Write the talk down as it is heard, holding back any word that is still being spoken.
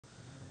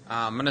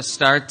I'm going to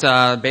start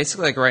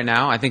basically like right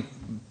now. I think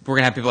we're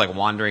going to have people like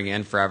wandering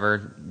in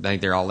forever. I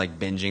think they're all like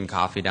binging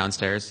coffee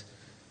downstairs.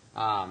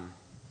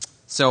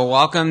 So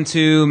welcome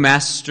to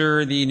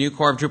Master the New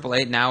Core of Drupal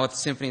 8 now with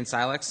Symfony and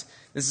Silex.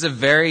 This is a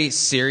very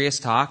serious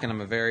talk, and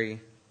I'm a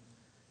very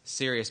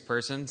serious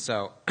person.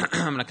 So I'm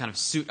going to kind of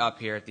suit up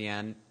here at the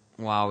end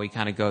while we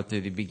kind of go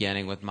through the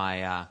beginning with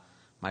my,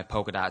 my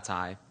polka dot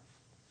tie.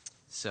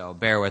 So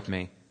bear with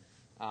me.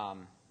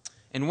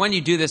 And when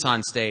you do this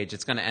on stage,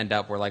 it's going to end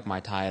up where like my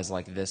tie is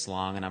like this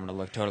long, and I'm going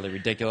to look totally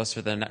ridiculous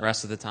for the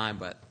rest of the time,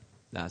 but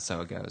that's how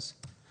it goes.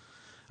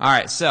 All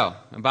right, so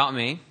about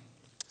me.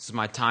 This is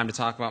my time to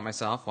talk about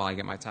myself while I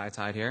get my tie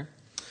tied here.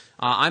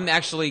 I'm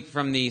actually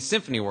from the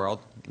Symfony world,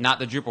 not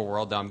the Drupal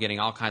world, though I'm getting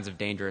all kinds of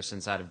dangerous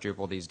inside of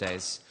Drupal these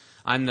days.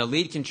 I'm the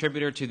lead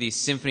contributor to the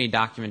Symfony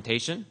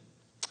documentation.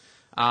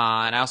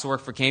 And I also work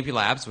for Campy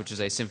Labs, which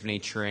is a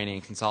Symfony training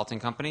and consulting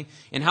company.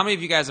 And how many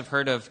of you guys have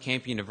heard of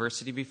Campy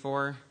University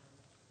before?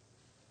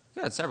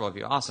 Good, several of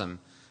you. Awesome.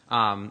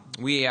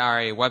 We are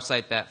a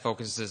website that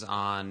focuses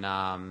on,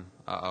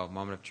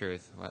 moment of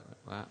truth.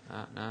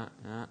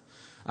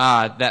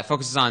 That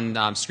focuses on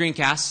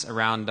screencasts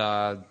around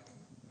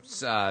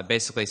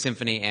basically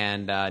Symfony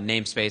and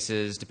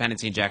namespaces,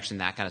 dependency injection,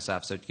 that kind of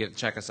stuff. So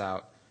check us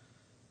out.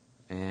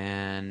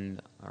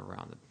 And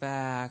around the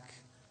back,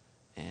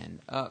 and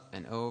up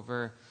and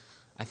over.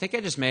 I think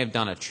I just may have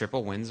done a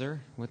triple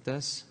Windsor with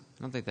this.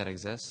 I don't think that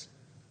exists.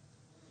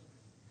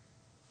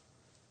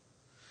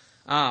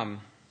 Hey,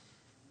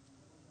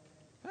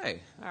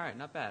 all right,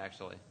 not bad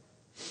actually.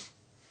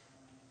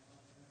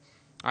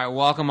 All right,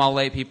 welcome all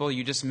late people.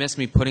 You just missed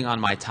me putting on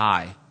my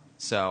tie,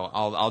 so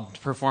I'll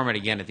perform it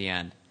again at the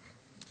end.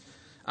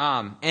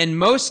 And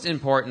most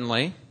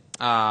importantly,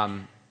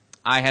 I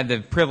had the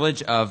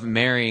privilege of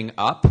marrying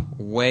up,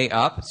 way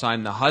up. So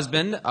I'm the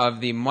husband of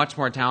the much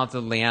more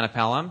talented Leanna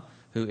Pelham,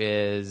 who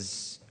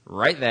is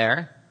right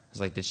there. I was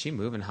like, did she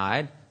move and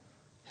hide?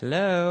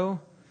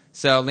 Hello.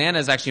 So Leanna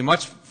is actually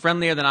much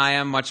friendlier than I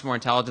am, much more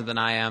intelligent than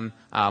I am,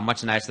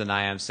 much nicer than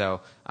I am.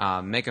 So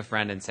make a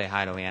friend and say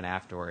hi to Leanna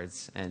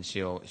afterwards, and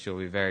she'll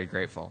be very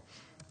grateful.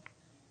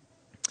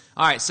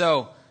 All right,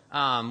 so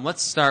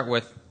let's start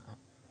with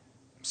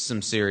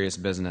some serious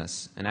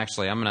business. And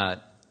actually, I'm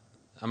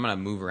gonna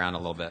move around a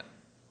little bit.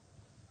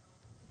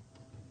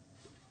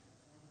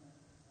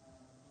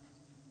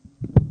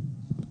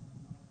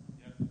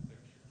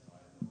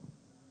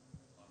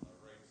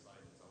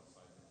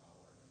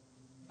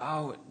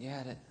 Oh,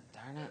 yeah,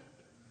 darn it.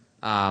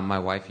 My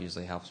wife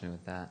usually helps me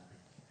with that.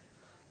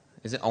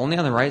 Is it only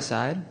on the right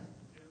side?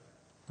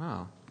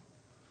 Oh.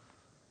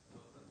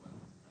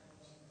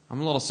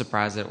 I'm a little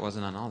surprised that it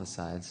wasn't on all the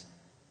sides.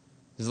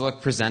 Does it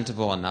look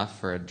presentable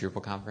enough for a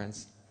Drupal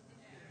conference?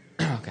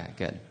 Okay,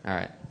 good. All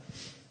right.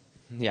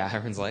 Yeah,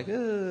 everyone's like,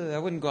 I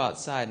wouldn't go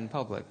outside in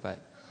public, but...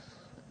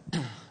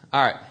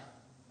 All right.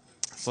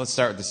 So let's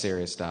start with the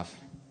serious stuff,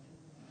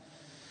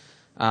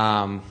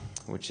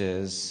 which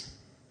is...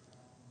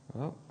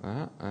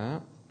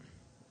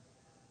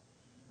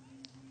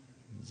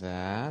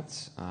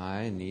 that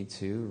I need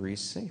to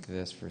resync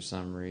this for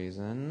some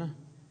reason.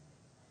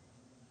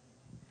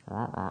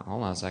 Hold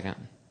on a second.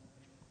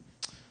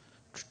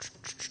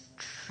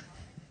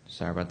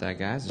 Sorry about that,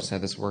 guys. Just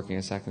had this working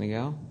a second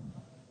ago.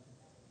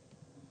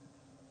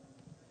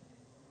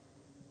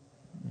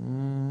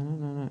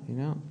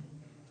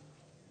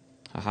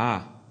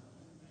 Haha.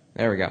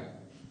 There we go.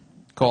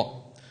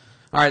 Cool.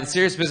 All right, the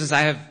serious business.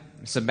 I have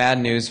some bad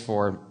news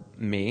for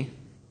me,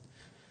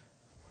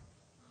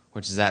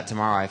 which is that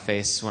tomorrow I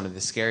face one of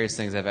the scariest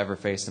things I've ever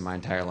faced in my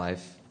entire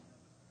life.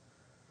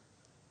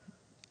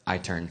 I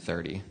turn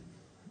 30.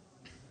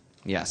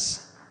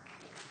 Yes.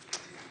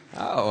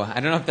 Oh, I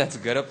don't know if that's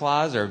good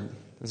applause or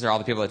those are all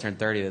the people that turn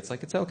 30 that's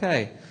like, it's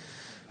okay.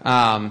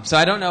 So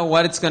I don't know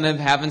what it's going to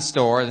have in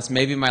store. This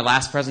may be my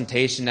last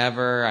presentation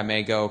ever. I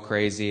may go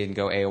crazy and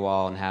go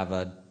AWOL and have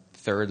a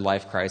third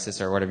life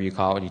crisis or whatever you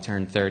call it when you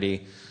turn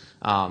 30.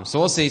 So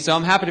we'll see. So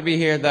I'm happy to be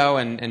here, though,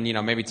 and you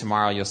know, maybe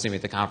tomorrow you'll see me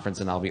at the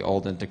conference and I'll be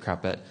old and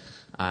decrepit.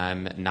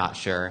 I'm not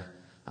sure.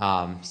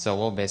 So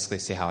we'll basically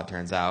see how it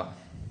turns out.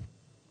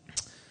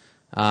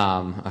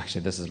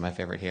 Actually, this is my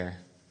favorite here.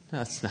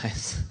 That's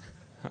nice.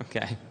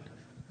 Okay.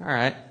 All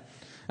right.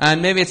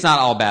 And maybe it's not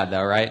all bad,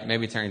 though, right?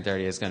 Maybe turning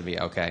 30 is going to be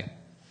okay.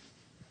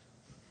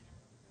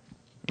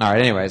 All right,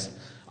 anyways.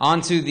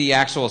 On to the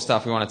actual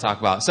stuff we want to talk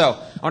about. So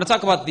I want to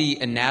talk about the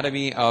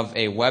anatomy of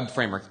a web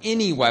framework,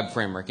 any web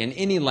framework in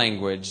any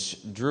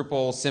language,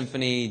 Drupal,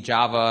 Symfony,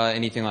 Java,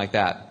 anything like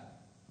that.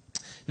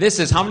 This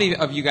is, how many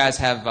of you guys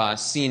have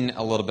seen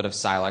a little bit of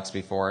Silex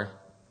before?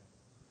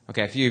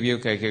 Okay, a few of you.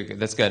 Okay,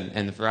 that's good.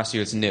 And for the rest of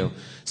you, it's new.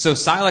 So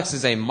Silex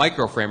is a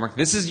micro framework.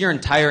 This is your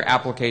entire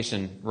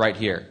application right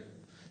here.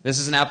 This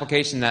is an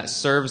application that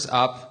serves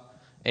up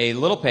a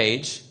little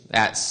page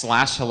at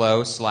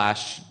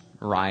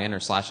 /hello/Ryan or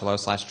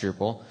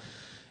 /hello/Drupal,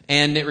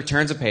 and it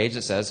returns a page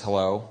that says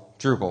hello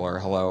Drupal or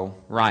hello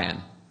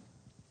Ryan.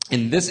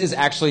 And this is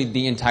actually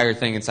the entire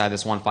thing inside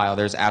this one file.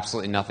 There's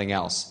absolutely nothing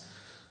else.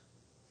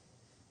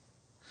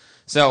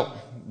 So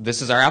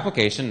this is our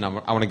application. I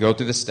want to go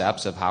through the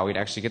steps of how we'd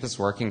actually get this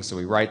working. So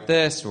we write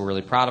this. We're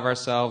really proud of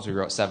ourselves. We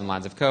wrote 7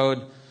 lines of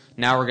code.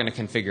 Now we're going to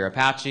configure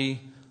Apache,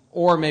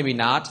 or maybe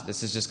not.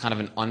 This is just kind of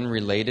an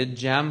unrelated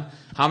gem.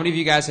 How many of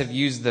you guys have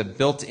used the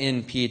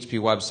built-in PHP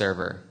web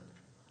server?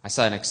 I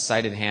saw an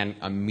excited hand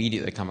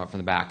immediately come up from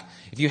the back.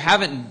 If you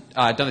haven't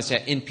done this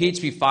yet, in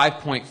PHP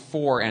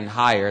 5.4 and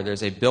higher,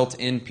 there's a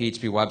built-in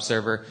PHP web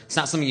server. It's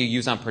not something you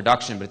use on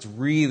production, but it's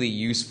really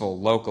useful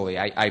locally.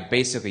 I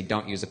basically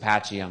don't use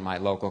Apache on my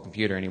local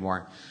computer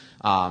anymore.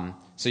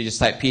 So you just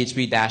type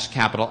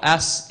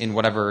PHP-S in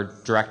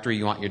whatever directory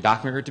you want your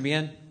document root to be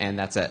in, and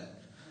that's it.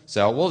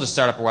 So we'll just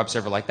start up a web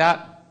server like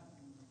that.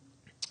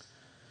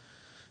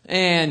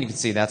 And you can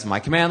see that's my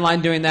command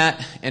line doing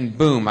that. And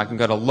boom, I can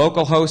go to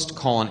localhost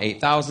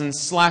 :8000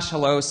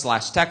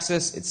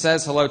 /hello/Texas. It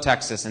says hello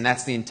Texas, and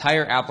that's the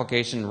entire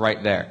application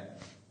right there.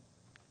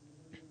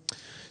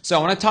 So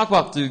I want to talk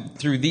about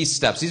through these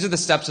steps. These are the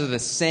steps that are the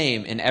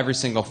same in every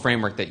single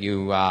framework that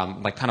you,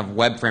 like kind of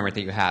web framework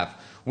that you have.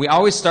 We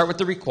always start with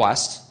the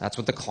request. That's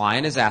what the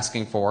client is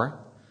asking for.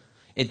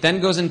 It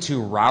then goes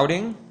into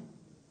routing,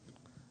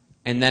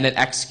 and then it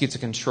executes a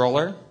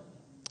controller.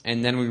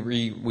 And then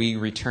we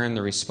return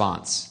the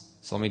response.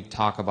 So let me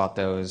talk about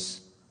those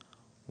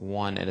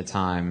one at a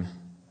time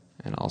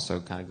and also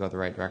kind of go the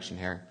right direction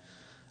here.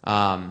 You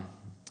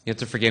have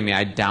to forgive me,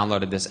 I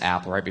downloaded this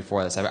app right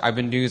before this. I've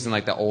been using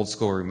like the old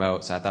school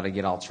remote, so I thought I'd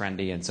get all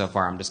trendy, and so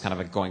far I'm just kind of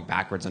like going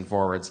backwards and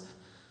forwards.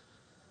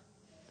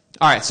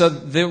 All right, so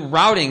the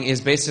routing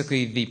is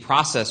basically the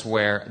process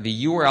where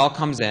the URL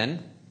comes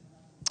in,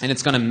 and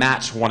it's going to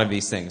match one of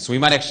these things. So we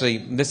might actually,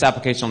 this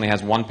application only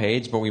has one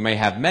page, but we may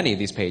have many of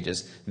these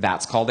pages.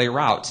 That's called a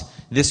route.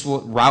 This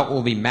route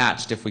will be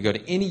matched if we go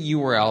to any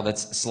URL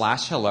that's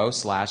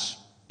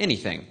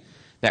 /hello/anything.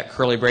 That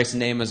curly brace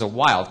name is a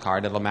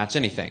wildcard. It'll match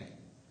anything.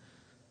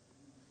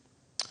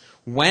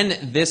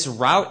 When this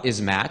route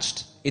is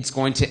matched, it's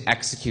going to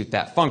execute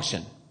that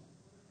function.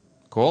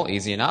 Cool,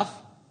 easy enough.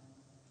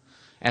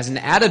 As an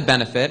added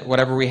benefit,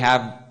 whatever we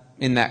have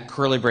in that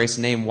curly brace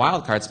name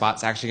wildcard spot,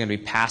 it's actually going to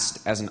be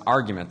passed as an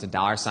argument,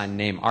 a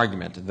 $name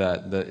argument.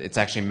 It's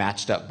actually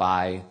matched up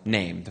by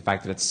name. The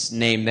fact that it's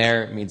name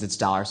there means it's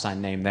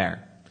 $name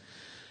there.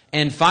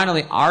 And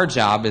finally, our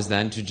job is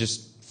then to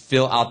just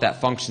fill out that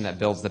function that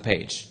builds the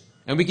page.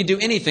 And we can do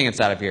anything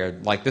inside of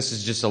here. Like this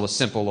is just a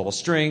simple little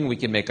string. We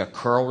can make a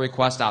curl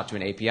request out to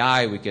an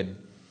API. We could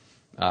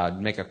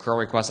make a curl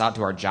request out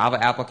to our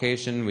Java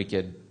application. We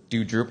could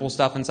do Drupal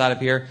stuff inside of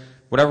here.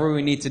 Whatever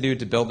we need to do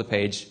to build the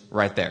page,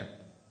 right there.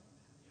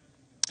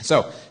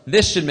 So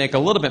this should make a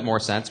little bit more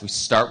sense. We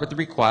start with the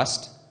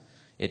request.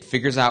 It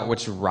figures out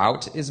which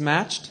route is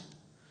matched.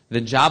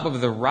 The job of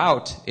the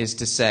route is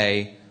to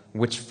say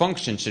which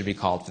function should be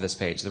called for this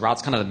page. The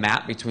route's kind of the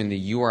map between the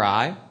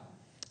URI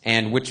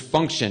and which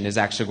function is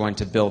actually going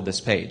to build this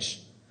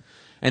page.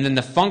 And then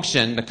the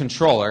function, the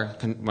controller,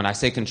 when I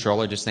say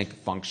controller, just think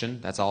function.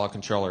 That's all a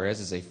controller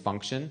is a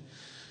function.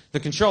 The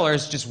controller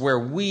is just where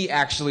we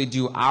actually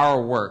do our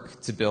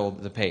work to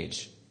build the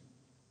page.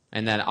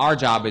 And then our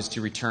job is to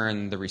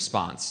return the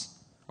response.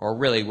 Or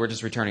really, we're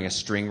just returning a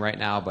string right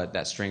now, but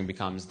that string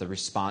becomes the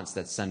response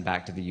that's sent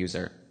back to the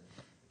user.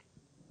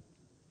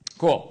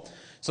 Cool.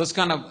 So let's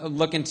kind of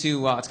look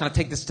into, let's kind of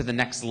take this to the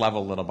next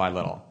level little by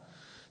little.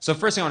 So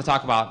first thing I want to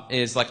talk about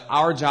is like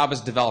our job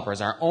as developers.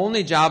 Our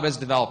only job as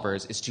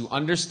developers is to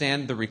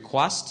understand the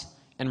request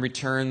and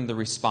return the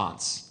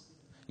response.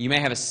 You may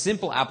have a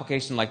simple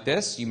application like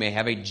this. You may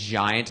have a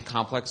giant,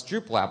 complex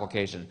Drupal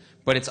application.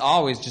 But it's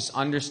always just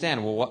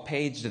understand, well, what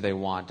page do they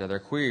want? Are there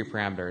query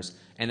parameters?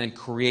 And then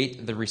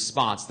create the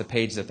response, the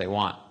page that they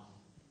want.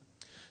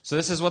 So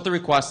this is what the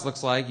request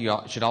looks like. You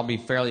should all be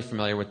fairly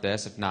familiar with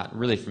this, if not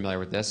really familiar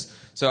with this.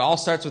 So it all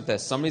starts with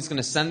this. Somebody's going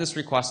to send this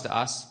request to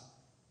us.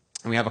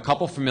 And we have a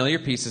couple familiar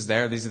pieces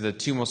there. These are the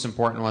two most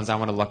important ones I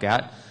want to look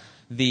at.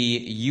 The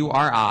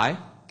URI,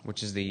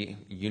 which is the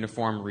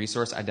Uniform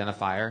Resource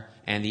Identifier,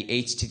 and the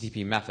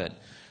HTTP method.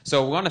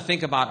 So we want to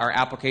think about our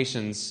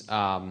applications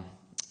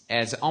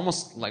as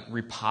almost like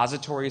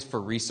repositories for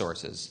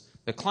resources.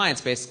 The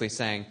client's basically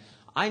saying,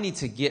 I need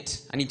to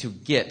get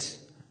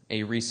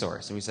a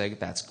resource. And we say,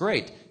 that's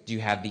great. Do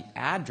you have the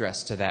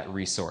address to that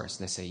resource?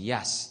 And they say,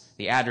 yes.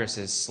 The address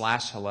is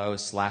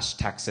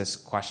 /hello/Texas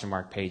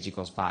page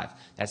equals 5.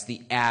 That's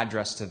the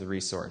address to the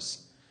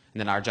resource. And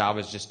then our job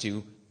is just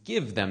to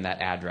give them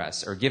that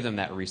address or give them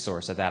that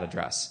resource at that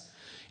address.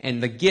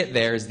 And the get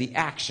there is the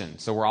action.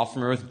 So we're all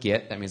familiar with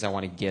get. That means I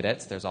want to get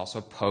it. There's also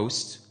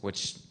post,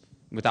 which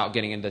without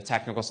getting into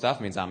technical stuff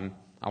means I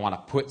want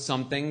to put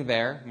something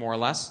there, more or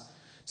less.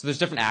 So there's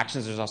different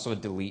actions. There's also a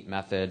delete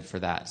method for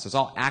that. So it's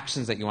all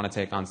actions that you want to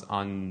take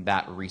on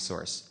that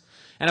resource.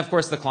 And of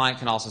course, the client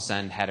can also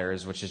send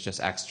headers, which is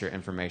just extra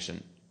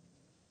information.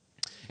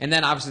 And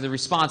then obviously the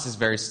response is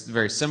very,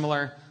 very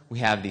similar. We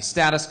have the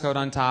status code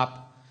on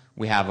top.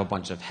 We have a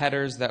bunch of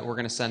headers that we're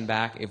going to send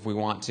back if we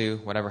want to,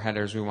 whatever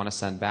headers we want to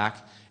send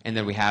back. And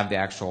then we have the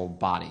actual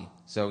body.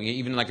 So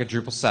even like a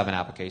Drupal 7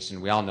 application,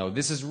 we all know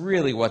this is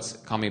really what's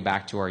coming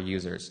back to our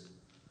users.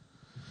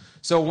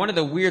 So one of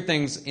the weird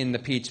things in the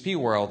PHP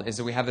world is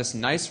that we have this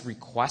nice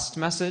request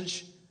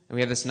message and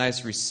we have this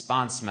nice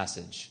response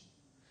message.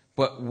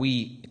 But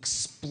we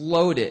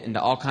explode it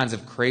into all kinds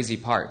of crazy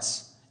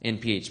parts in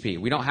PHP.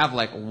 We don't have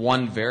like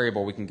one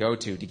variable we can go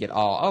to get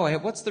all, oh, hey,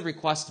 what's the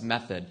request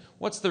method?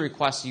 What's the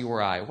request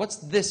URI? What's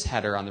this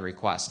header on the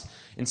request?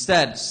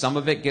 Instead, some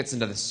of it gets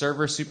into the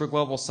server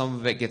superglobal, some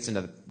of it gets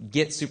into the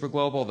Git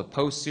superglobal, the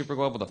post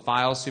superglobal, the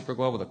file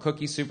superglobal, the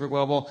cookie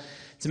superglobal.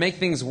 To make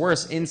things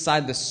worse,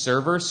 inside the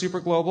server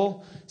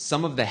superglobal,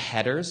 some of the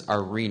headers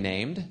are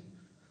renamed.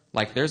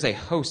 Like there's a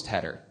host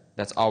header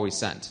that's always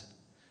sent.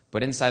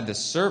 But inside the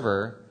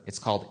server, it's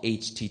called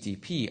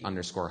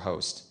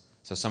HTTP_host.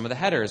 So some of the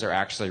headers are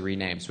actually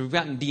renamed. So we've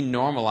gotten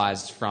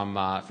denormalized from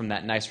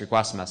that nice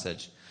request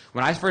message.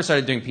 When I first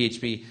started doing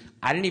PHP,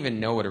 I didn't even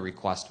know what a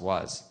request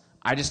was.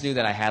 I just knew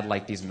that I had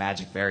like these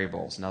magic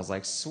variables, and I was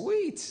like,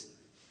 sweet.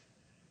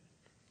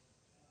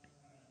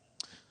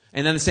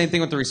 And then the same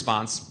thing with the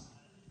response.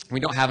 We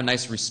don't have a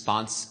nice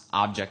response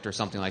object or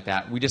something like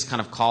that. We just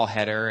kind of call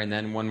header, and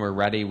then when we're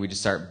ready, we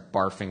just start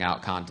barfing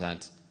out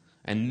content.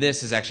 And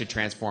this is actually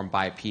transformed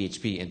by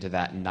PHP into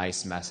that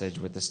nice message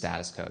with the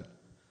status code.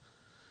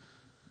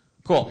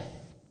 Cool.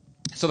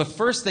 So the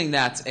first thing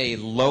that a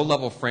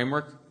low-level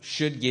framework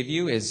should give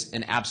you is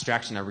an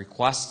abstraction, a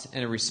request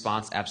and a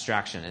response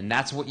abstraction. And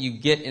that's what you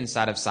get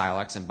inside of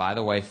Silex. And by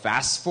the way,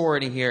 fast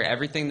forwarding here,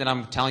 everything that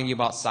I'm telling you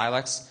about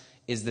Silex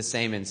is the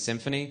same in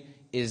Symfony,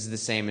 is the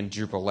same in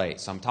Drupal 8.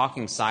 So I'm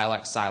talking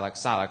Silex, Silex,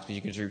 Silex, but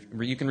you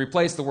can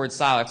replace the word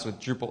Silex with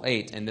Drupal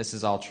 8, and this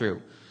is all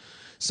true.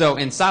 So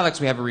in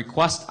Silex, we have a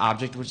request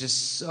object, which is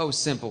so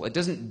simple. It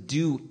doesn't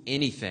do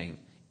anything.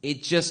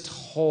 It just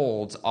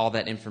holds all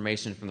that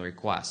information from the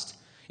request.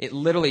 It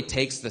literally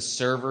takes the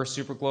server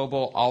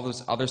superglobal, all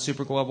those other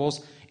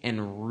superglobals,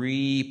 and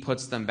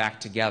re-puts them back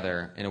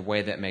together in a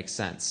way that makes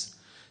sense.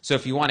 So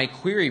if you want a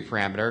query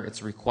parameter,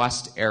 it's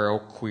request arrow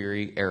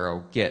query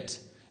arrow get.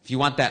 If you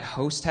want that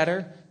host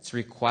header, it's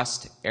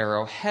request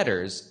arrow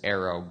headers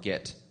arrow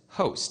get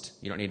host.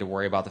 You don't need to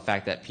worry about the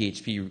fact that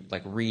PHP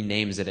like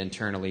renames it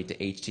internally to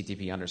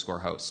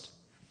HTTP_host.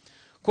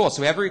 Cool,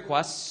 so we have a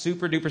request,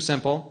 super duper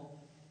simple.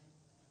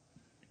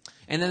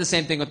 And then the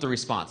same thing with the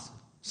response.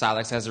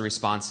 Silex has a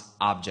response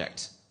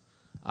object.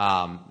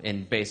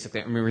 And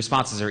basically, I mean,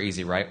 responses are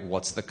easy, right?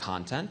 What's the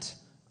content?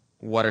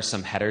 What are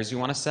some headers you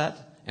want to set?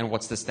 And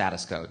what's the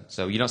status code?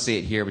 So you don't see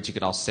it here, but you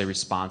could also say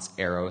response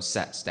arrow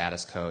set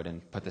status code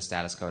and put the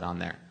status code on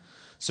there.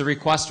 So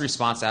request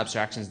response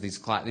abstractions, these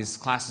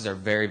classes are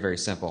very, very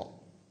simple.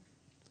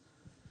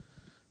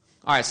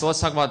 All right, so let's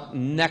talk about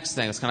next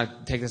thing. Let's kind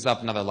of take this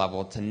up another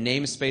level to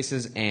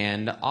namespaces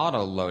and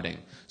auto loading.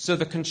 So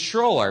the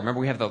controller, remember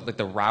we have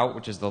the route,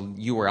 which is the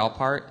URL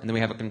part, and then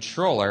we have a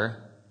controller,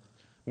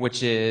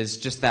 which is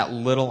just that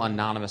little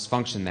anonymous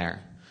function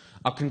there.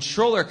 A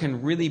controller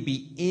can really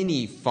be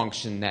any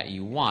function that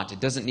you want. It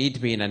doesn't need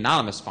to be an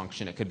anonymous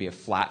function. It could be a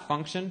flat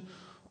function,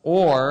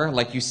 or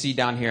like you see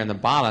down here in the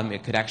bottom,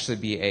 it could actually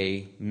be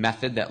a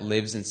method that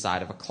lives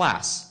inside of a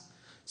class.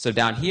 So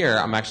down here,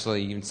 I'm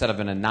actually, instead of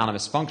an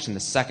anonymous function,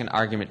 the second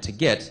argument to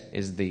get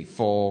is the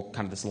full,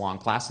 kind of this long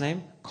class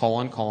name,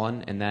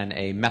 colon, and then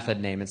a method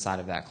name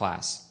inside of that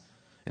class.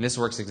 And this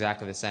works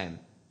exactly the same.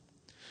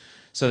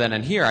 So then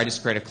in here, I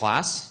just create a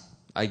class.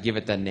 I give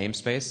it the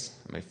namespace.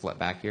 Let me flip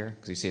back here,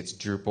 because you see it's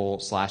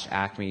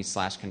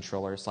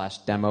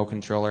Drupal/Acme/controller/demo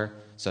controller.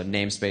 So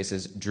namespace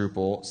is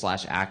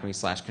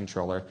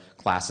Drupal/Acme/controller.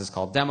 Class is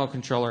called demo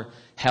controller.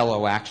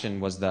 Hello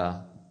action was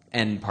the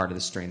end part of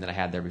the string that I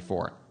had there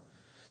before.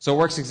 So it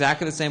works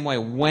exactly the same way.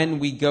 When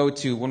we go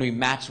to a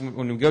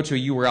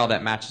URL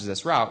that matches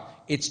this route,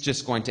 it's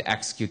just going to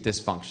execute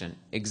this function.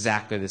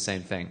 Exactly the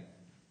same thing.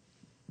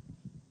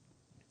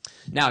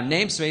 Now,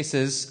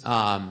 namespaces,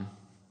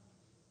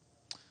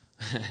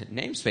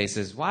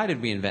 namespaces, why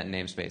did we invent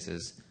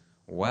namespaces?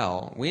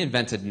 Well, we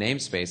invented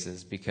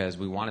namespaces because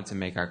we wanted to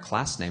make our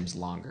class names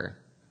longer.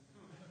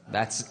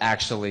 That's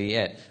actually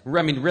it.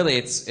 I mean, really,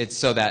 it's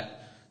so that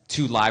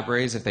two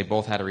libraries, if they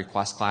both had a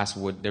request class,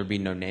 there'd be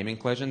no naming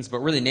collisions. But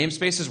really,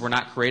 namespaces were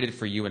not created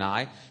for you and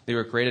I. They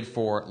were created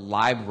for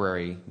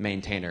library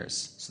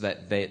maintainers so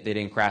that they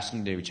didn't crash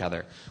into each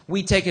other.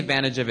 We take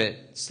advantage of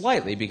it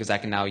slightly because I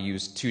can now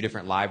use two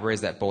different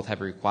libraries that both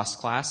have a request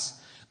class.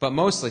 But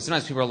mostly,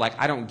 sometimes people are like,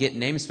 I don't get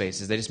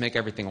namespaces. They just make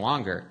everything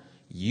longer.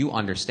 You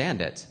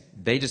understand it.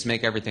 They just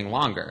make everything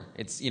longer.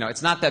 It's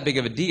not that big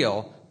of a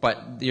deal,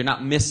 but you're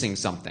not missing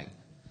something.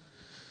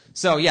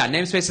 So yeah,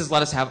 namespaces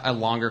let us have a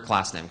longer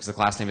class name because the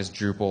class name is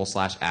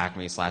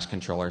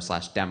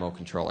Drupal/Acme/controller/demo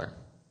controller.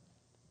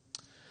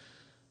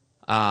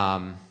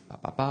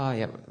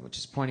 Yeah, which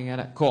is pointing at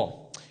it.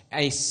 Cool.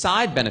 A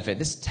side benefit.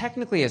 This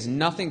technically has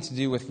nothing to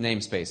do with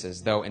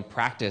namespaces, though in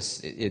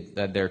practice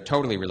they're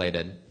totally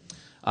related.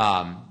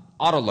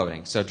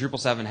 Auto-loading. So Drupal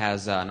 7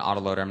 has an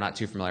autoloader. I'm not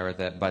too familiar with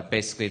it, but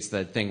basically it's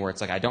the thing where it's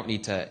like I don't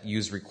need to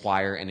use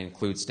require and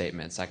include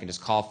statements. I can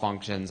just call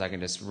functions, I can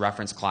just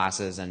reference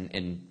classes,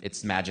 and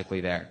it's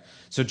magically there.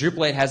 So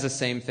Drupal 8 has the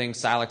same thing,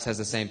 Silex has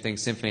the same thing,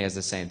 Symfony has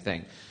the same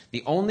thing.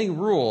 The only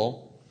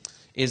rule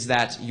is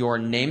that your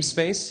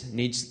namespace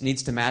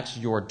needs to match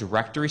your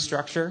directory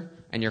structure,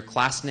 and your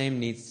class name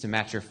needs to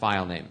match your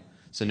file name.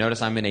 So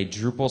notice I'm in a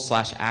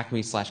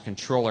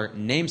Drupal/acme/controller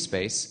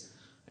namespace,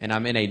 and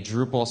I'm in a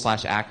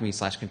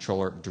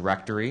Drupal/acme/controller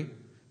directory.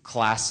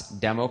 Class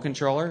demo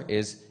controller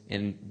is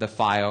in the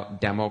file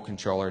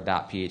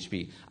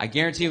democontroller.php. I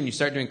guarantee you when you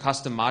start doing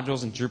custom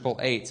modules in Drupal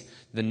 8,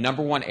 the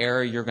number one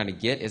error you're going to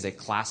get is a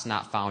class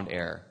not found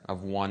error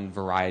of one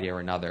variety or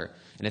another.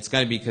 And it's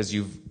going to be because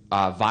you've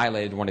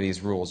violated one of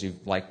these rules. You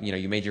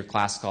made your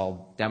class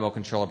called demo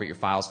controller, but your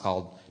file's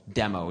called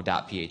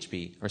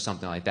demo.php or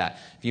something like that.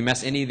 If you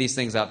mess any of these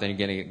things up, then you're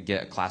going to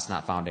get a class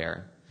not found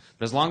error.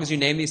 But as long as you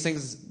name these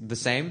things the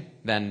same,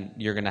 then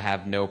you're going to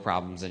have no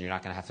problems, and you're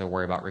not going to have to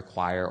worry about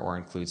require or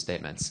include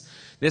statements.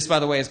 This, by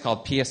the way, is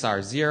called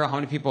PSR0. How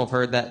many people have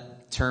heard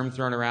that term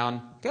thrown around?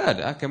 Good.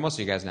 Okay, most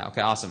of you guys know.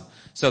 Okay, awesome.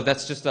 So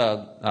that's just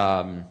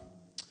a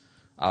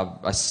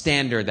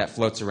standard that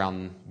floats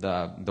around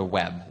the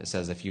web. It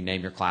says if you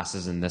name your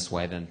classes in this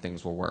way, then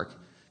things will work.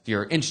 If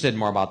you're interested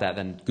more about that,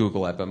 then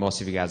Google it, but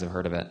most of you guys have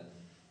heard of it.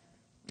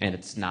 And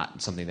it's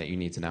not something that you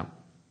need to know.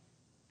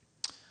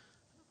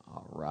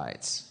 All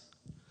right.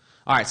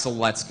 All right, so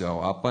let's go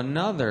up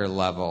another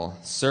level.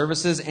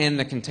 Services and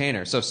the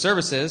container. So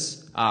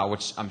services,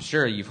 which I'm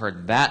sure you've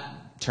heard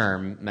that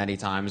term many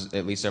times,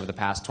 at least over the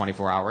past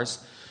 24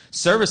 hours.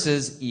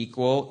 Services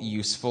equal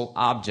useful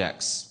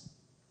objects.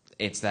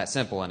 It's that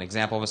simple. An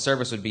example of a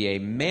service would be a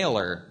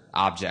mailer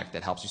object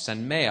that helps you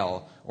send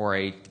mail, or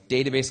a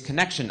database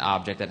connection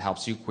object that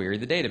helps you query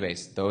the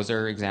database. Those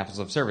are examples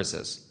of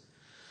services.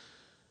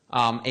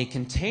 A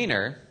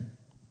container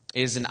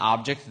is an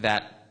object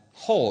that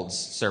holds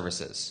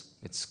services.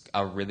 It's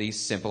a really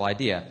simple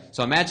idea.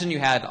 So imagine you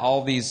had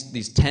all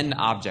these 10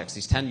 objects,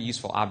 these 10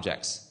 useful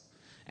objects,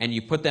 and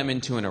you put them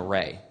into an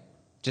array,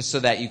 just so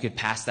that you could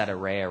pass that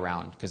array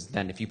around. Because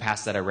then if you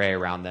pass that array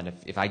around, then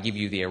if I give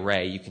you the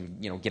array, you can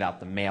get out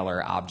the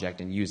mailer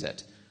object and use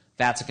it.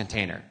 That's a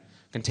container.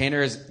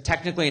 Container is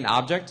technically an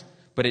object,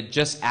 but it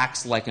just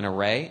acts like an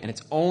array, and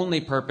its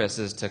only purpose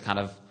is to kind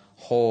of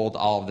hold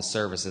all of the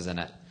services in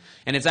it.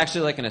 And it's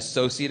actually like an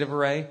associative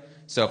array.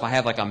 So if I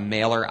have like a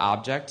mailer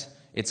object,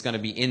 it's going to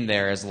be in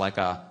there as like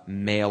a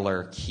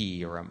mailer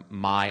key or a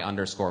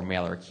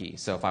my_mailer key.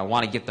 So if I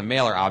want to get the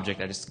mailer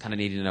object, I just kind of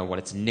need to know what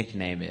its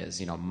nickname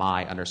is,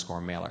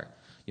 my_mailer.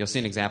 You'll see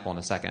an example in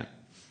a second.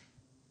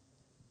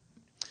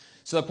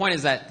 So the point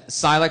is that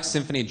Silex,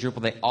 Symfony,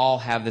 Drupal, they all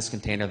have this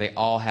container. They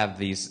all have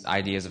these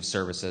ideas of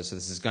services. So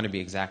this is going to be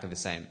exactly the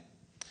same.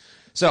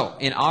 So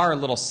in our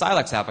little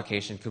Silex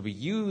application, could we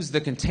use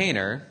the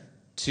container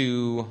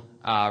to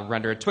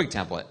render a Twig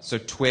template? So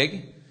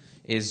Twig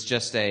is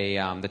just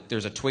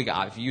there's a Twig,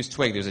 if you use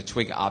Twig, there's a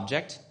Twig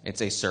object.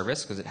 It's a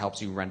service because it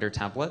helps you render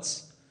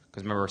templates.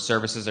 Because remember,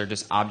 services are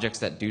just objects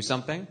that do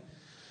something.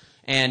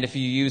 And if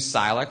you use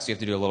Silex, you have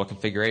to do a little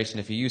configuration.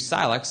 If you use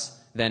Silex,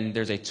 then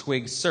there's a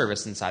Twig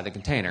service inside the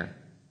container.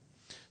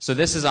 So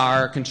this is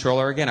our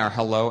controller again, our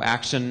hello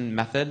action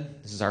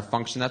method. This is our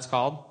function that's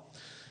called.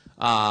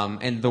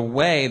 And the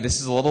way,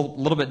 this is a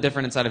little bit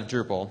different inside of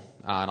Drupal,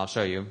 and I'll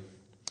show you.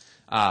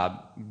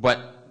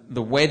 But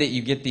the way that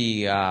you get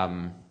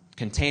the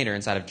container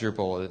inside of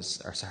Drupal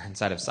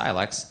inside of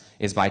Silex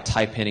is by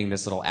type hitting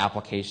this little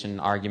application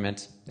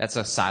argument. That's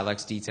a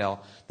Silex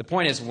detail. The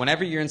point is,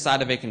 whenever you're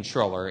inside of a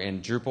controller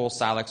in Drupal,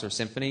 Silex, or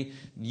Symfony,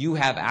 you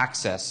have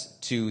access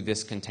to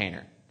this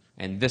container.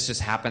 And this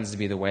just happens to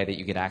be the way that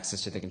you get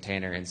access to the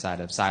container inside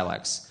of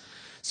Silex.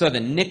 So the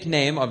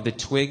nickname of the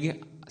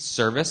Twig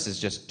service is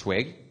just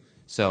Twig.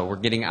 So we're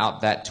getting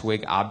out that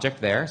Twig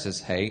object there. It says,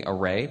 hey,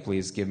 array,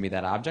 please give me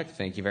that object.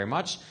 Thank you very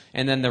much.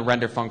 And then the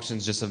render function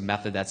is just a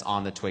method that's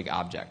on the Twig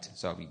object.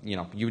 So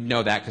you would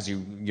know that because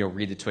you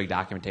read the Twig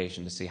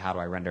documentation to see how do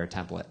I render a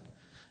template.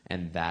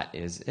 And that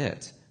is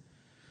it.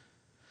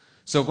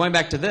 So going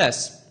back to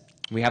this,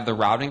 we have the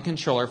routing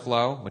controller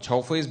flow, which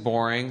hopefully is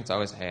boring. It's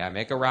always, hey, I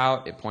make a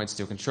route, it points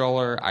to a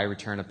controller, I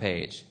return a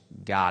page.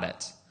 Got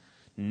it.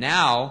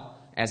 Now,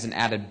 as an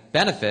added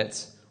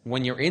benefit,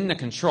 when you're in the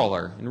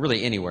controller, and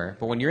really anywhere,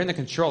 but when you're in the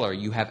controller,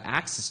 you have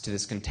access to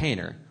this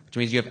container, which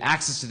means you have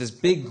access to this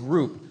big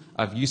group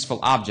of useful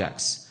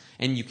objects.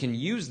 And you can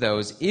use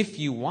those if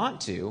you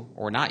want to,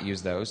 or not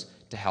use those,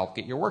 to help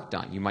get your work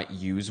done. You might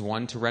use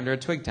one to render a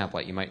Twig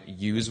template. You might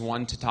use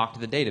one to talk to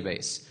the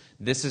database.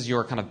 This is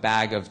your kind of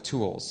bag of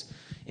tools.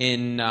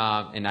 And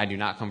I do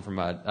not come from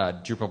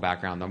a Drupal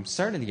background, though I'm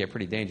starting to get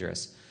pretty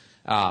dangerous.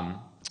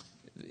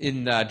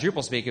 In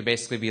Drupal speak, it would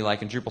basically be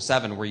like in Drupal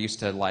 7, we're used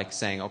to like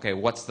saying, okay,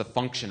 what's the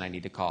function I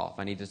need to call? If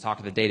I need to talk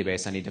to the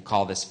database, I need to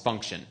call this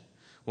function.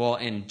 Well,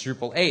 in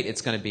Drupal 8,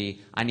 it's going to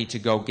be, I need to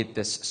go get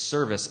this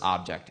service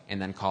object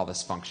and then call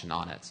this function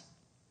on it.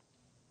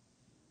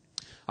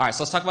 All right,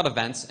 so let's talk about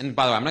events. And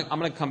by the way, I'm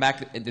going to come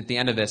back at the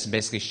end of this and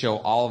basically show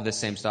all of this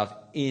same stuff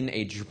in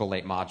a Drupal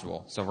 8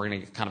 module. So we're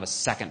going to get kind of a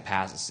second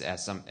pass at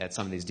some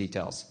of these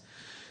details.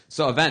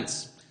 So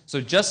events.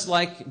 So just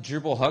like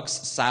Drupal hooks,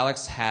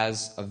 Silex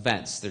has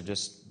events.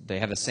 They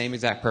have the same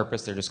exact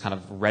purpose. They're just kind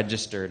of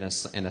registered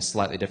in a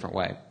slightly different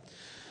way.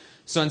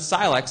 So in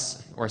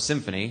Silex, or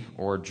Symfony,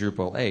 or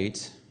Drupal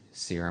 8,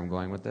 see where I'm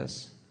going with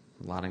this?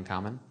 A lot in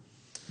common.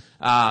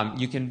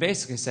 You can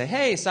basically say,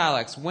 hey,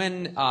 Silex,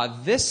 when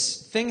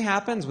this thing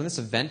happens, when this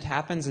event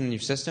happens in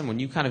your system, when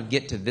you kind of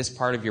get to this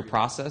part of your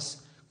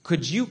process,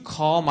 could you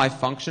call my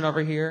function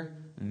over here?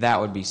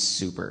 That would be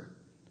super.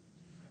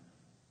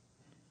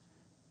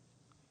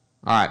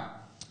 All right.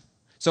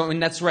 So,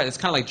 and that's right. It's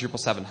kind of like Drupal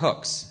 7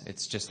 hooks.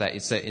 It's just that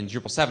in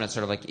Drupal 7, it's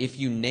sort of like if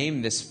you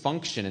name this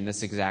function in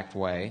this exact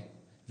way,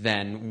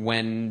 then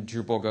when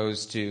Drupal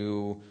goes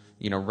to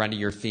render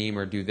your theme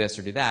or do this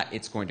or do that,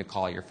 it's going to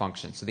call your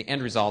function. So the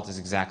end result is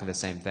exactly the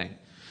same thing.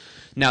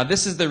 Now,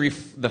 this is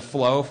the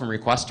flow from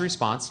request to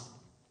response.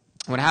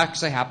 What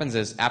actually happens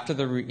is after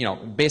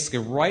basically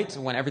right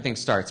when everything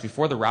starts,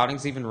 before the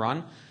routings even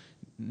run,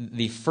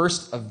 the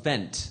first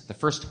event, the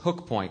first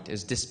hook point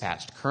is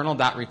dispatched,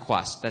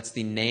 kernel.request. That's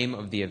the name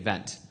of the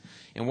event.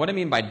 And what I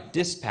mean by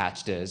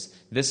dispatched is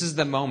this is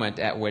the moment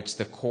at which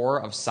the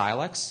core of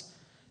Silex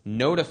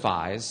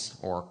notifies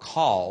or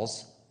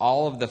calls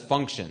all of the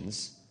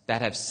functions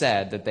that have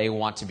said that they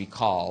want to be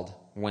called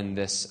when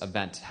this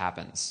event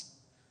happens.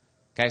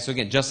 Okay, so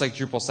again, just like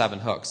Drupal 7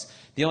 hooks.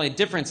 The only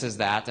difference is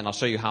that, and I'll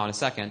show you how in a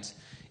second,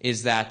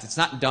 is that it's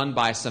not done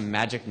by some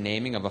magic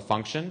naming of a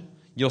function.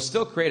 You'll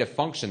still create a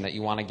function that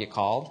you want to get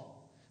called,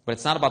 but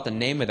it's not about the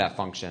name of that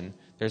function.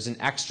 There's an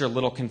extra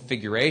little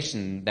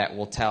configuration that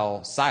will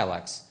tell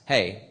Silex,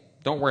 hey,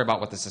 don't worry about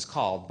what this is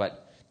called,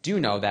 but do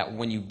know that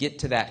when you get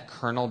to that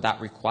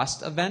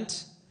kernel.request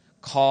event,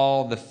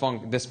 call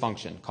this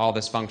function. Call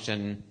this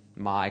function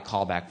my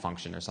callback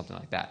function or something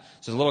like that.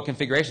 So there's a little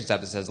configuration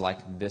set that says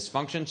like this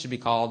function should be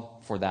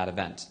called for that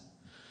event.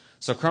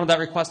 So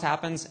kernel.request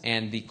happens,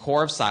 and the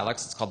core of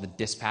Silex, it's called the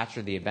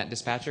dispatcher, the event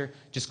dispatcher,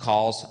 just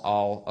calls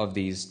all of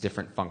these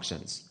different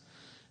functions.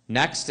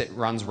 Next, it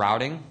runs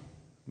routing,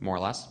 more or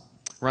less.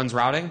 Runs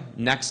routing.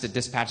 Next, it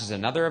dispatches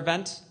another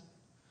event.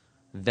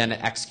 Then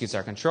it executes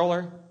our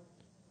controller.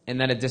 And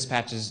then it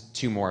dispatches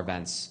 2 more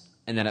events.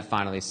 And then it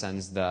finally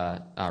sends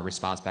the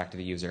response back to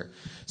the user.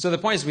 So the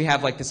point is we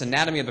have like this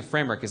anatomy of the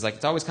framework is like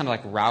it's always kind of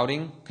like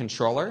routing,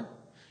 controller.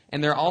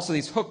 And there are also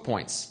these hook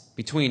points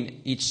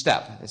between each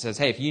step. It says,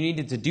 hey, if you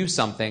needed to do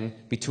something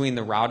between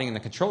the routing and the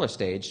controller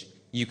stage,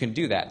 you can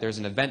do that. There's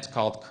an event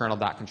called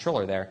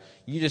kernel.controller there.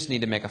 You just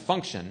need to make a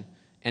function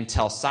and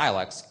tell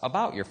Silex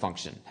about your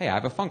function. Hey, I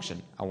have a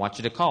function. I want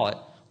you to call it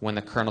when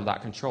the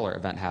kernel.controller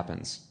event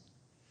happens.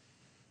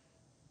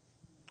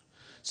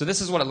 So this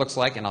is what it looks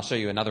like, and I'll show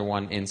you another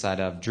one inside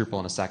of Drupal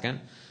in a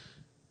second.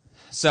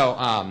 So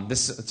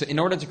in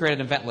order to create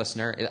an event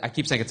listener, I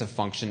keep saying it's a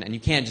function, and you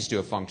can't just do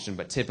a function,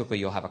 but typically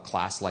you'll have a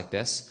class like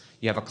this.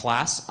 You have a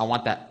class. I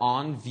want that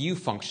onView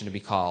function to be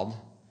called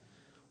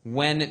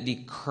when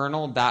the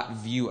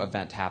kernel.view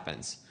event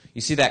happens.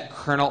 You see that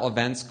kernel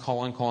events :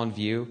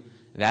 view?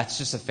 That's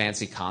just a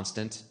fancy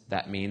constant.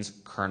 That means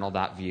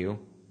kernel.view.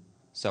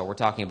 So we're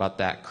talking about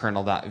that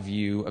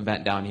kernel.view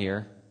event down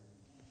here.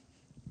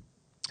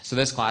 So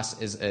this class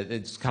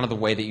it's kind of the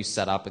way that you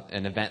set up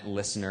an event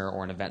listener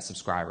or an event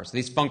subscriber. So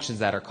these functions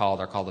that are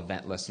called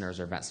event listeners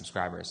or event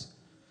subscribers.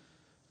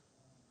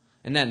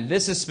 And then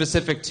this is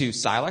specific to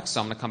Silex,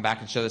 so I'm going to come back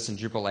and show this in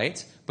Drupal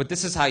 8. But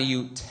this is how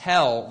you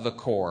tell the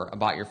core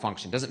about your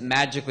function. It doesn't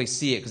magically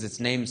see it because it's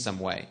named some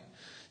way.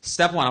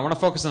 Step 1, I want to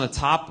focus on the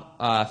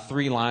top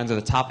 3 lines or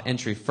the top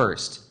entry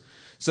first.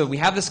 So we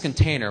have this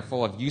container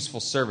full of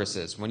useful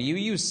services. When you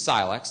use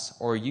Silex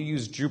or you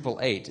use Drupal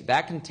 8,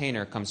 that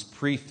container comes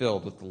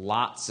pre-filled with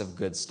lots of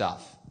good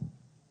stuff.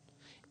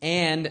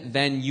 And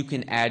then you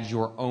can add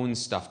your own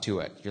stuff to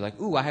it. You're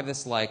like, ooh, I have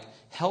this like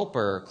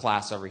helper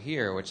class over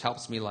here, which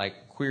helps me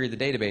like query the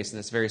database in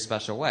this very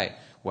special way.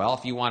 Well,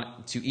 if you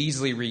want to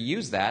easily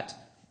reuse that,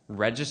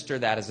 register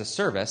that as a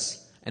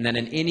service, and then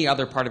in any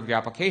other part of your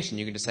application,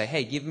 you can just say,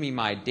 hey, give me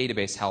my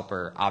database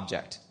helper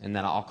object, and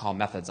then I'll call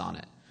methods on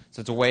it. So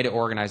it's a way to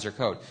organize your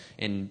code.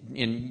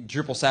 In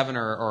Drupal 7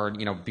 or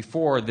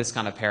before this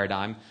kind of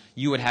paradigm,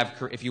 you would have,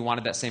 if you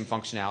wanted that same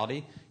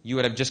functionality, you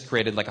would have just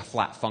created like a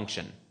flat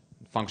function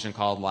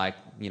called like,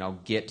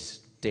 get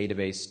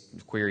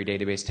database, query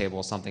database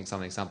table, something.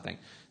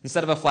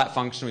 Instead of a flat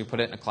function, we put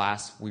it in a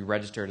class, we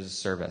register it as a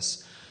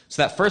service.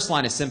 So that first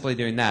line is simply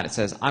doing that. It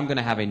says, I'm going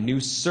to have a new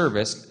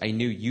service, a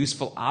new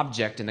useful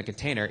object in the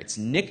container. Its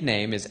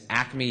nickname is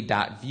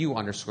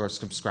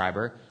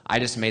acme.view_subscriber. I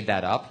just made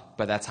that up,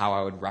 but that's how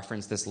I would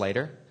reference this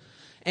later.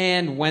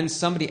 And when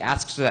somebody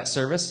asks for that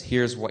service,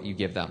 here's what you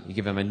give them. You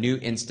give them a new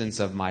instance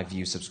of my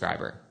view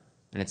subscriber.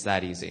 And it's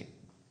that easy.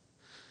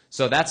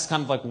 So that's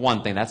kind of like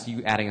one thing. That's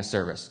you adding a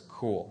service.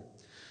 Cool.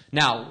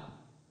 Now,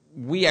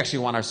 we actually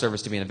want our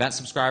service to be an event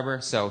subscriber.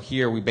 So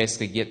here we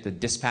basically get the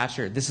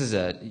dispatcher. This is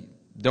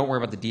don't worry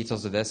about the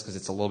details of this because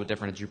it's a little bit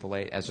different in Drupal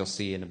 8, as you'll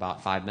see in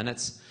about 5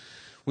 minutes.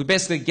 We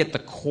basically get the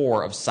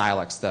core of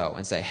Silex, though,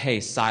 and say, hey,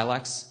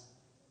 Silex,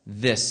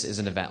 this is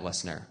an event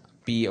listener.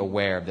 Be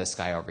aware of this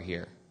guy over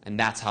here. And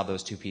that's how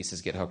those 2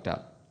 pieces get hooked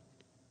up.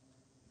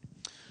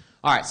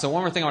 All right, so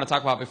one more thing I want to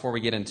talk about before we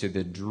get into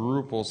the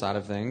Drupal side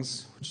of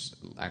things, which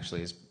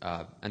actually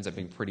ends up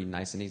being pretty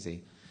nice and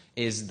easy,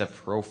 is the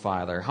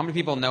profiler. How many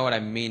people know what I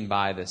mean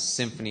by the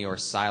Symfony or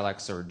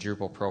Silex or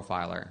Drupal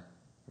profiler?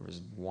 There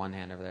was one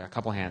hand over there, a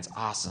couple hands.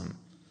 Awesome.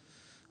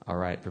 All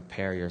right,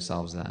 prepare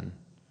yourselves then.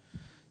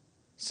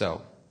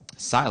 So,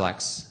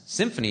 Silex,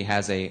 Symfony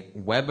has a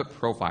web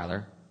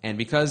profiler, and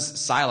because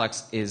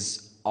Silex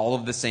is all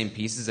of the same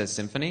pieces as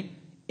Symfony,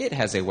 it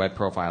has a web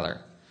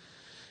profiler.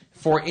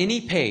 For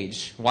any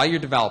page, while you're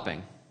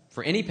developing,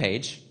 for any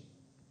page,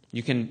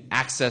 you can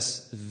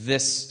access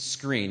this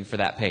screen for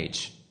that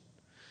page.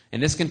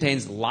 And this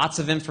contains lots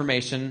of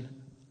information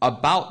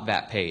about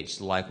that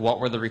page, like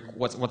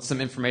what's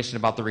some information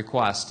about the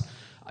request.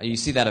 You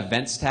see that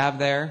events tab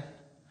there?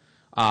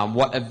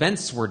 What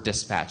events were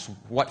dispatched?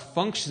 What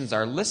functions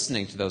are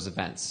listening to those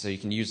events? So you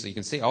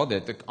can see, oh,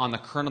 on the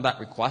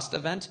kernel.request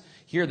event,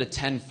 here are the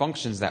 10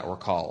 functions that were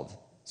called.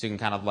 So you can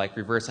kind of like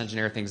reverse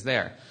engineer things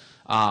there.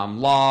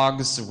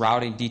 Logs,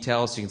 routing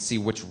details, so you can see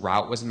which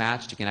route was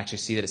matched. You can actually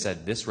see that it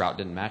said this route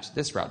didn't match,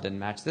 this route didn't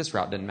match, this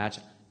route didn't match,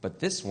 but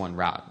this one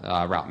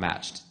route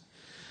matched.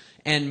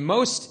 And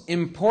most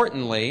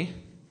importantly,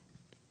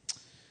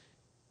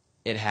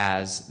 it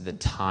has the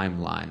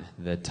timeline.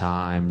 The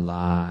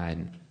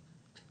timeline.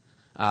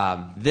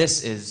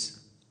 This is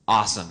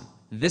awesome.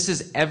 This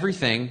is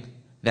everything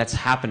that's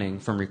happening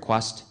from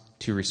request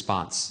to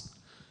response.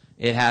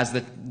 It has the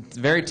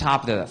very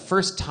top, the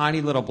first tiny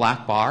little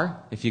black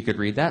bar, if you could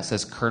read that,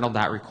 says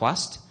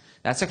kernel.request.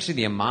 That's actually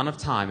the amount of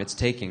time it's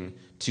taking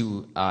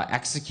to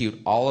execute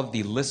all of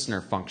the listener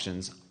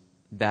functions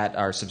that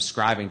are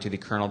subscribing to the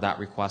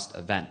kernel.request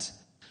event.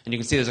 And you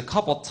can see there's a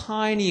couple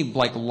tiny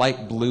like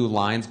light blue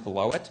lines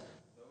below it.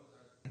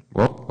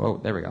 Whoa,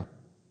 there we go.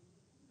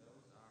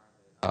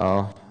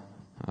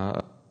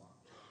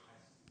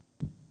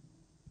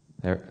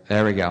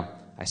 There we go.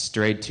 I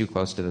strayed too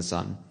close to the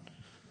sun.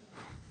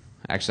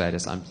 Actually, I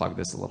just unplugged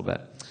this a little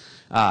bit.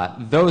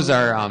 Those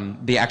are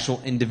the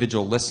actual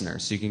individual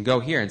listeners. So you can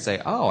go here and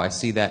say, oh, I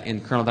see that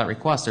in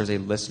kernel.request there's a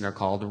listener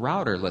called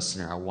router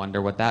listener. I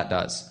wonder what that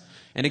does.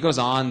 And it goes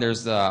on.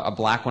 There's a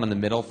black one in the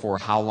middle for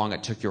how long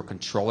it took your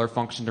controller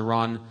function to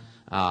run,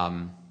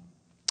 and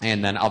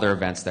then other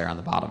events there on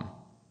the bottom.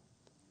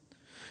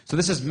 So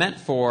this is meant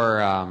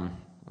for, I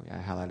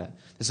highlighted it.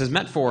 This is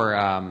meant for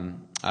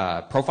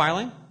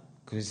profiling,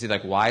 because you see,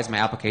 like, why is my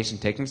application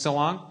taking so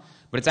long?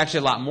 But it's actually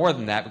a lot more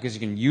than that, because you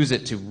can use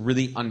it to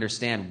really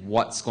understand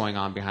what's going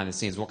on behind the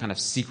scenes, what kind of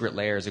secret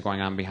layers are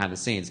going on behind the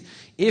scenes.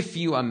 If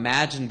you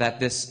imagine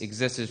that this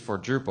existed for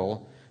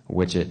Drupal,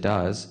 which it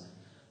does,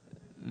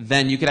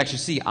 then you could actually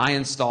see, I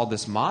installed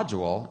this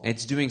module,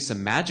 it's doing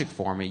some magic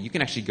for me. You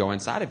can actually go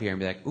inside of here and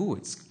be like, ooh,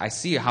 I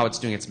see how it's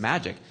doing its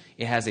magic.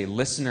 It has a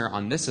listener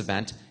on this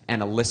event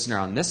and a listener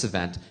on this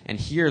event, and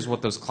here's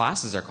what those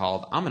classes are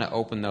called. I'm going to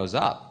open those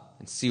up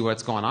and see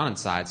what's going on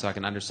inside so I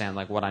can understand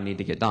like what I need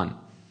to get done.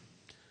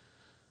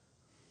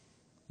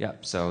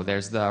 Yep, so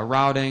there's the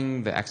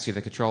routing, the execute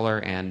the controller,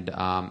 and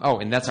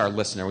and that's our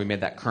listener. We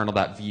made that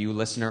kernel.view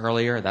listener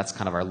earlier. That's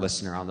kind of our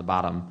listener on the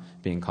bottom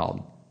being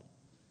called.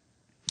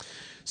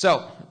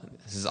 So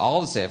this is all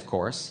to say, of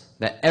course,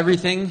 that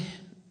everything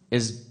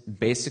is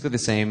basically the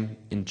same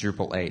in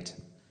Drupal 8,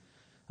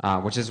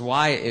 which is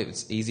why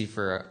it's easy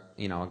for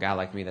a guy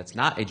like me that's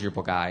not a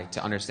Drupal guy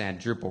to understand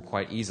Drupal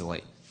quite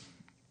easily.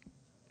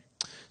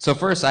 So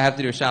first, I have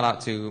to do a shout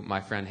out to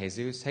my friend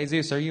Jesus.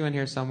 Jesus, are you in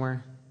here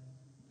somewhere?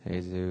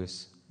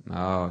 Jesus.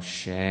 Oh,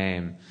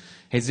 shame.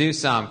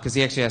 Jesus, because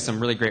he actually has some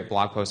really great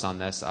blog posts on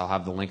this. I'll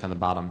have the link on the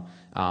bottom.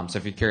 So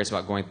if you're curious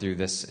about going through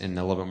this in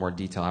a little bit more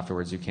detail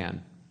afterwards, you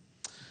can.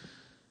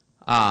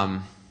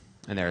 And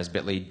there is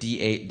bit.ly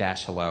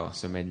d8-hello.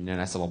 So made a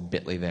nice little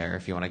bit.ly there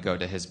if you want to go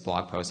to his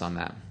blog post on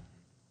that.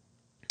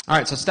 All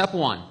right, so step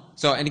one.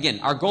 So, and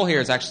again, our goal here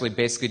is actually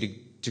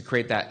basically to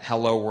create that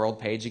hello world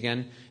page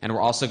again. And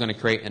we're also going to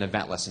create an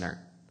event listener.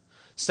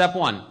 Step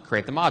one,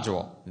 create the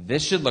module.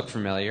 This should look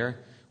familiar.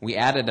 We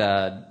added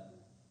a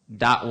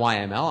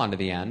 .yml onto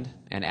the end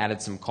and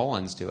added some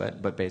colons to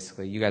it, but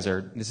basically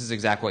this is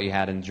exactly what you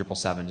had in Drupal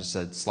 7, just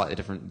a slightly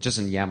different, just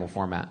in YAML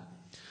format.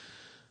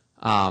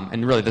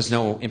 And really, there's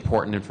no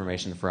important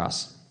information for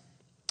us.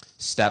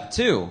 Step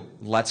two,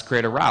 let's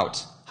create a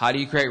route. How do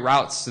you create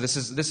routes? So this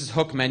is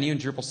hook menu in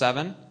Drupal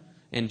 7.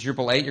 In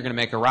Drupal 8, you're going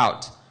to make a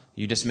route.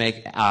 You just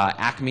make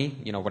acme,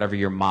 whatever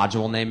your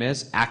module name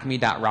is,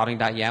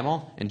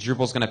 acme.routing.yaml, and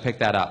Drupal's going to pick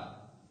that up.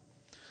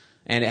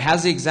 And it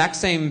has the exact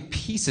same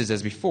pieces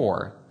as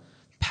before.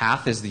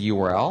 Path is the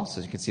URL, so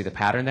you can see the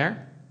pattern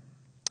there.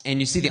 And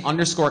you see the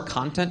underscore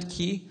content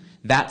key.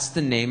 That's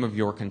the name of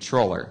your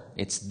controller.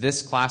 It's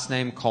this class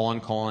name, :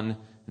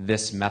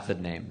 this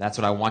method name. That's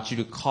what I want you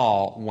to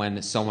call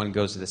when someone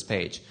goes to this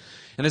page.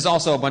 And there's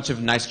also a bunch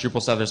of nice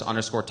Drupal stuff. There's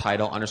underscore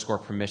title, underscore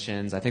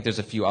permissions. I think there's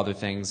a few other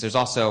things. There's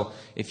also,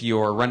 if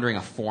you're rendering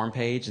a form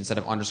page, instead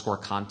of underscore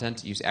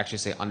content, you actually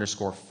say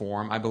underscore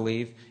form, I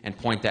believe, and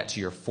point that to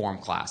your form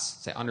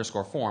class. Say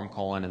underscore form, :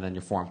 and then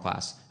your form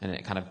class. And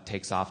it kind of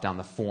takes off down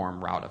the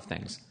form route of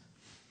things.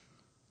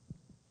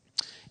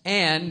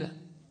 And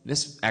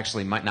this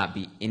actually might not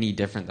be any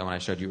different than what I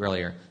showed you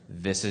earlier.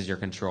 This is your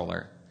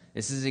controller.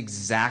 This is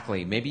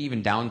exactly, maybe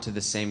even down to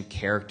the same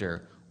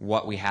character,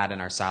 what we had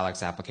in our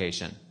Silex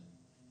application.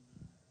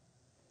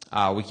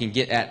 We can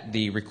get at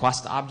the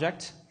request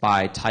object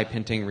by type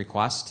hinting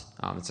request.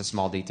 It's a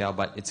small detail,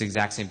 but it's the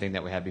exact same thing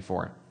that we had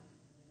before.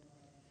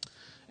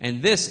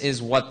 And this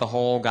is what the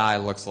whole guy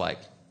looks like.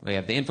 We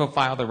have the info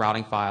file, the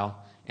routing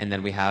file, and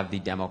then we have the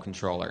demo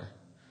controller.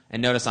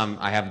 And notice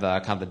I have the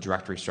kind of the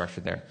directory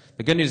structure there.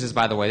 The good news is,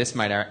 by the way, this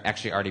might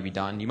actually already be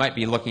done. You might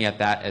be looking at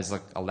that as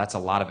like, oh, that's a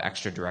lot of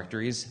extra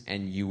directories,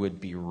 and you would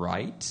be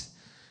right.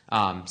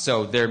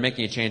 So they're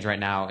making a change right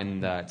now,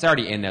 and it's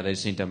already in there. They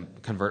just need to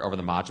convert over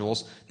the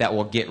modules that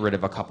will get rid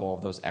of a couple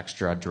of those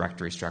extra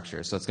directory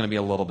structures. So it's going to be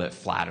a little bit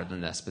flatter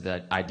than this, but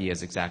the idea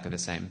is exactly the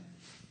same.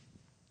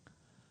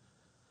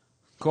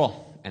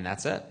 Cool, and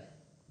that's it.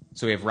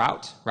 So we have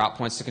route. Route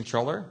points to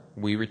controller.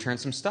 We return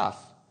some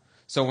stuff.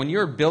 So when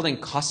you're building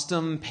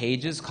custom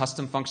pages,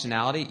 custom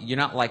functionality, you're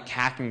not like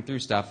hacking through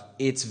stuff.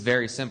 It's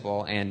very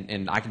simple,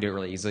 and I can do it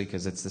really easily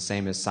because it's the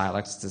same as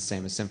Silex. It's the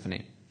same as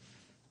Symfony.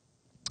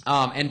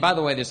 And by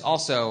the way, there's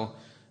also,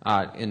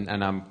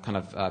 and I'm kind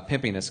of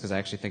pimping this because I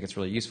actually think it's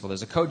really useful.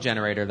 There's a code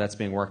generator that's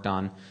being worked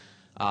on.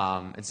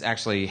 It's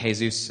actually,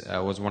 Jesus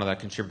was one of the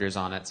contributors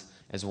on it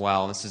as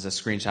well. This is a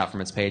screenshot from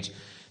its page.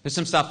 There's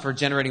some stuff for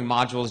generating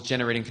modules,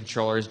 generating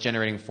controllers,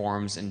 generating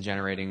forms, and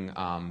generating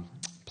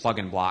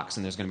plugin blocks,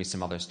 and there's going to be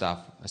some other stuff.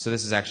 So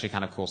this is actually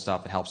kind of cool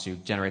stuff that helps you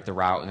generate the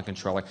route and the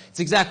controller. It's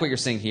exactly what you're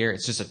seeing here.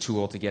 It's just a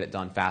tool to get it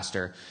done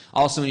faster.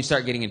 Also, when you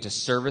start getting into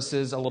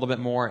services a little bit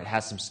more, it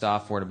has some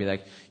stuff where it'll be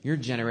like, you're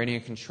generating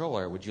a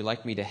controller. Would you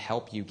like me to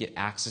help you get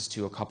access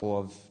to a couple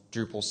of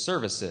Drupal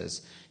services?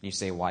 And you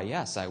say, why,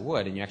 yes, I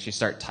would. And you actually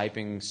start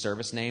typing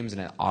service names,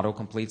 and it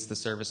auto-completes the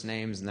service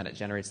names, and then it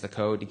generates the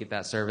code to get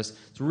that service.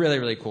 It's really,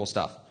 really cool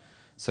stuff.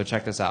 So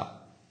check this out.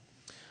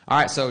 All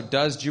right, so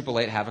does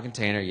Drupal 8 have a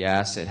container?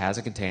 Yes, it has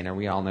a container.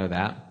 We all know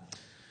that.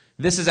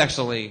 This is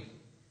actually,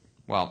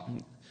 well,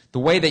 the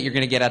way that you're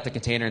going to get at the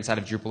container inside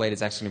of Drupal 8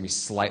 is actually going to be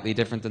slightly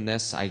different than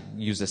this. I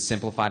use a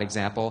simplified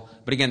example.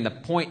 But again, the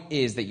point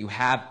is that you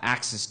have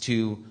access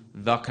to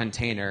the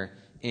container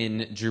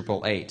in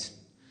Drupal 8.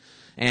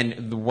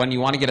 And when you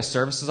want to get a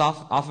services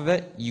off of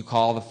it, you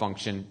call the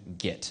function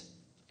get,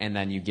 and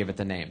then you give it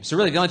the name. So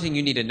really the only thing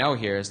you need to know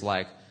here is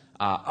like,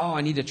 oh, I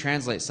need to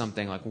translate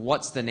something. Like,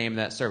 what's the name of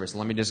that service?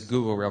 Let me just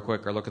Google real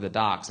quick or look at the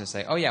docs and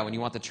say, oh, yeah, when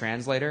you want the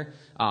translator,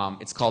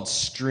 it's called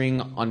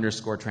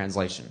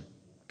string_translation.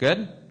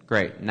 Good?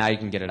 Great. Now you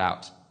can get it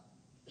out.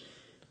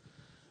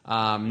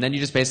 Then you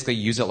just basically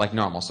use it like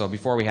normal. So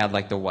before we had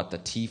like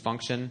the T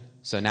function.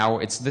 So now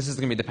this is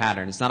going to be the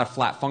pattern. It's not a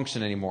flat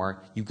function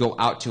anymore. You go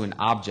out to an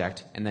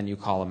object, and then you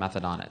call a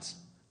method on it.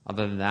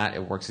 Other than that,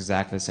 it works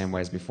exactly the same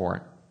way as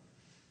before.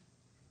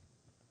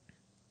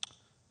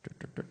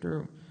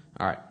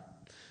 All right.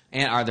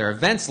 And are there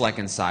events like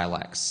in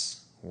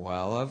Silex?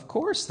 Well, of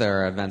course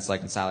there are events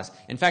like in Silex.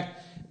 In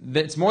fact,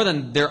 it's more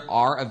than there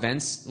are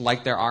events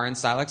like there are in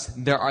Silex.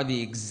 There are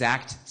the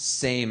exact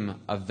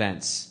same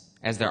events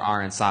as there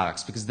are in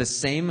Silex, because the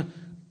same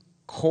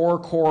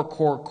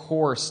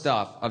core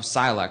stuff of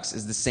Silex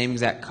is the same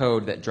exact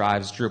code that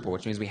drives Drupal,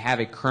 which means we have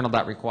a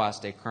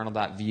kernel.request, a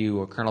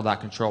kernel.view, a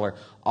kernel.controller.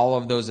 All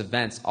of those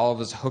events, all of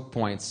those hook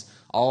points,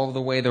 all of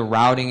the way the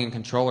routing and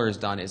controller is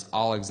done is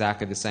all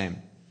exactly the same.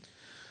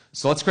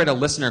 So let's create a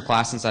listener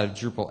class inside of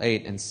Drupal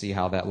 8 and see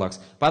how that looks.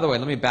 By the way,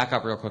 let me back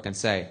up real quick and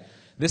say,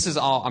 this is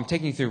all, I'm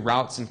taking you through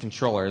routes and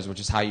controllers, which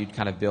is how you'd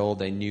kind of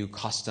build a new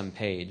custom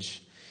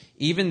page.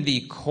 Even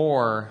the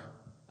core,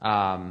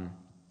 all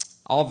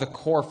of the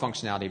core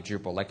functionality of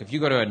Drupal, like if you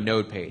go to a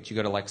node page, you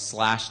go to like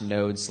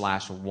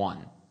 /node/1,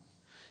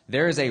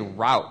 there is a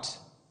route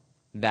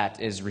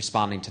that is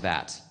responding to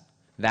that.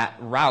 That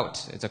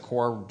route, it's a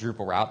core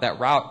Drupal route, that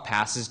route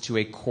passes to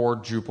a core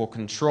Drupal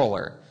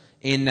controller.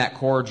 In that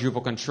core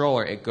Drupal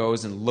controller, it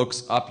goes and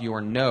looks up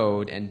your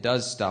node and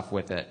does stuff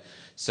with it.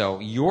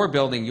 So you're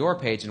building your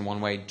page in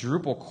one way.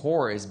 Drupal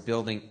core is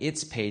building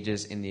its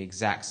pages in the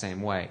exact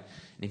same way.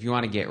 And if you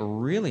want to get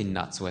really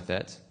nuts with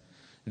it,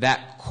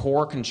 that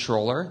core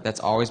controller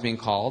that's always being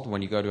called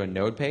when you go to a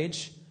node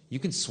page, you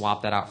can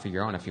swap that out for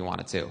your own if you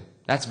wanted to.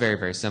 That's very,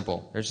 very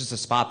simple. There's just a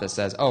spot that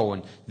says, oh,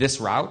 and this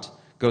route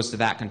goes to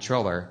that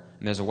controller,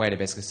 and there's a way to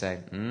basically say,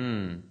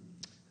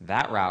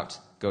 that route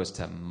goes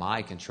to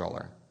my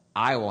controller.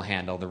 I will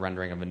handle the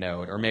rendering of a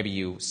node, or maybe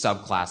you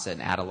subclass it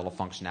and add a little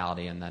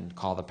functionality and then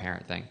call the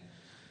parent thing.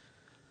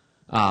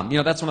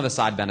 That's one of the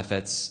side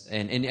benefits,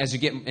 and as you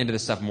get into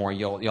this stuff more,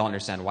 you'll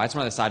understand why. It's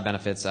one of the side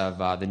benefits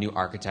of the new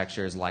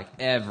architecture is like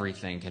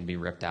everything can be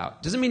ripped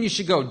out. Doesn't mean you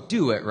should go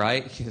do it,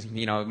 right?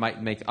 It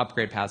might make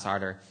upgrade paths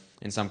harder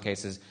in some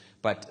cases,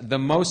 but the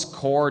most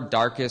core,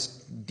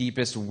 darkest,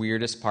 deepest,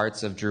 weirdest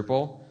parts of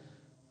Drupal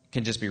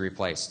can just be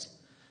replaced.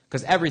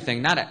 Because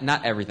everything,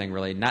 not everything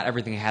really, not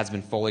everything has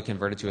been fully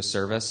converted to a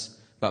service,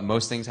 but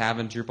most things have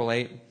in Drupal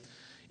 8.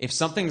 If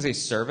something's a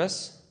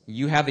service,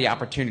 you have the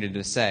opportunity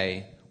to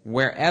say,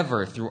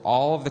 wherever through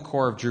all of the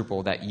core of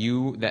Drupal that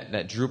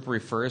Drupal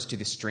refers to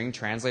the string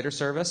translator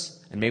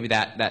service, and maybe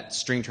that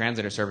string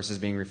translator service is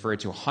being referred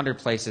to 100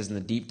 places in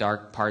the deep,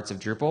 dark parts of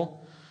Drupal,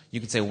 You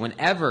can say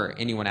whenever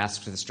anyone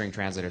asks for the string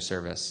translator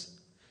service,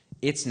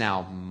 it's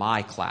now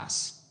my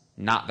class,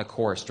 not the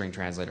core string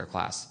translator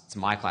class. It's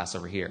my class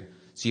over here.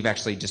 So you've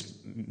actually just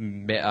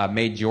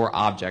made your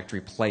object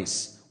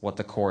replace what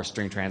the core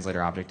string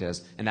translator object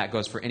is, and that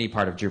goes for any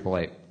part of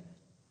Drupal 8.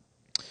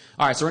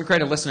 All right, so we're going to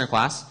create a listener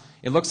class.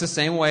 It looks the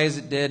same way as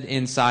it did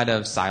inside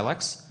of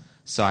Silex.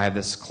 So I have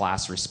this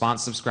class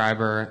response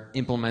subscriber,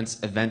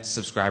 implements event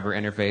subscriber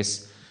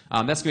interface.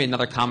 That's going to be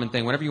another common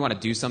thing. Whenever you want to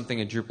do something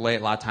in Drupal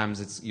 8, a lot of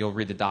times you'll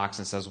read the docs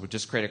and it says, we'll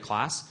just create a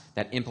class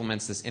that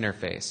implements this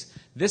interface.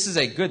 This is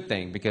a good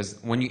thing because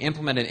when you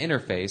implement an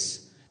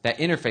interface, that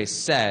interface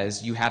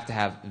says you have to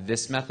have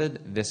this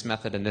method,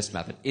 and this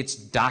method. It's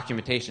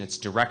documentation, it's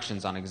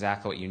directions on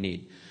exactly what you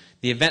need.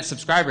 The event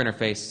subscriber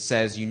interface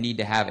says you need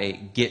to have a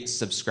get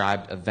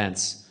subscribed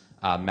events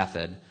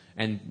method.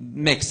 And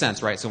makes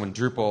sense, right? So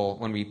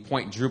when we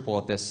point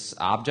Drupal at this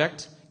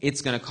object,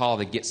 it's going to call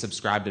the get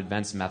subscribed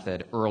events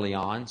method early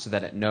on so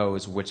that it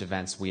knows which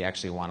events we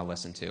actually want to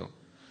listen to.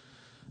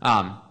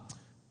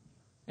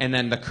 And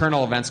then the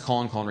kernel events :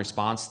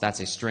 response, that's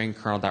a string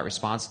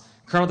kernel.response.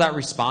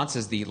 Kernel.response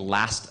is the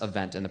last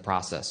event in the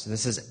process.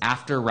 This is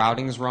after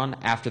routing is run,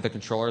 after the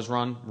controller is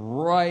run,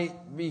 right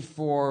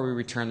before we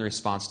return the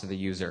response to the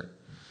user.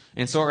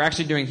 And so what we're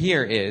actually doing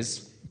here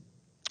is,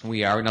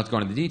 we're not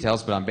going into the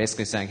details, but I'm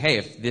basically saying, hey,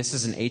 if this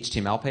is an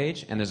HTML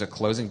page and there's a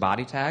closing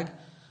body tag,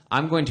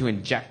 I'm going to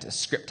inject a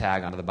script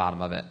tag onto the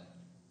bottom of it.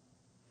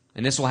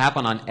 And this will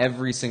happen on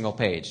every single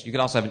page. You could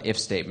also have an if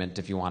statement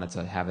if you wanted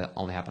to have it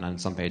only happen on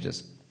some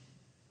pages.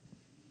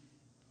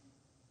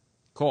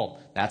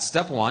 Cool. That's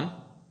step one.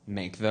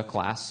 Make the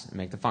class,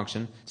 make the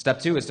function.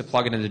 Step two is to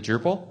plug it into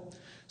Drupal.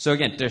 So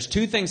again, there's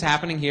two things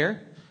happening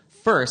here.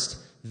 First,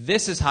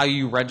 this is how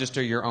you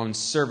register your own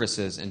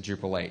services in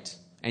Drupal 8.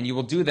 And you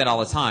will do that all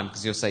the time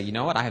because you'll say, you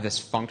know what, I have this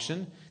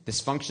function. This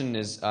function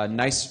is a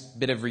nice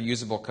bit of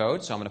reusable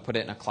code, so I'm going to put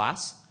it in a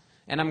class.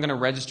 And I'm going to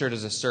register it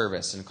as a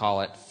service and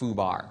call it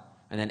foobar.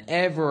 And then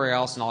everywhere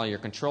else in all of your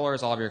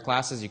controllers, all of your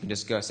classes, you can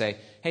just go say,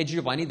 hey,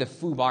 Drupal, I need the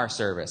foobar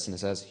service. And it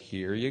says,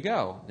 here you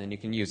go. Then you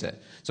can use it.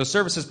 So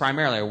service is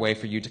primarily a way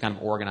for you to kind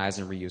of organize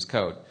and reuse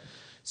code.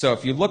 So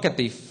if you look at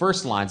the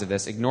first lines of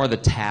this, ignore the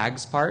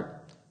tags part.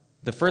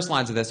 The first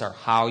lines of this are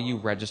how you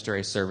register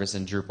a service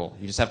in Drupal.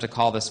 You just have to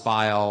call this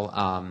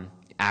file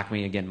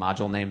Acme, again,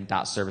 module name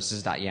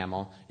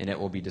 .services.yaml, and it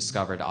will be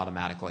discovered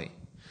automatically.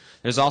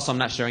 There's also, I'm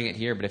not showing it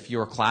here, but if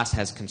your class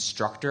has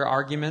constructor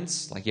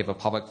arguments, like you have a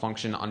public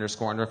function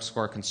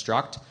 __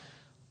 construct,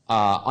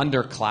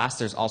 under class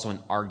there's also an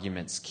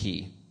arguments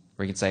key,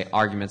 where you can say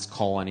arguments :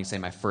 you can say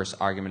my first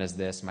argument is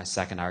this, my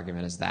second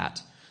argument is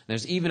that.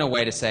 There's even a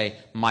way to say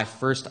my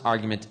first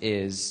argument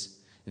is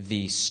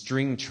the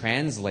string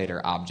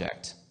translator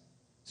object.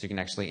 So you can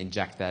actually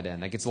inject that in.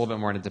 That gets a little bit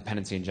more into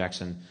dependency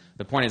injection.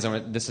 The point is,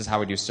 this is how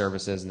we do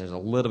services, and there's a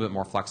little bit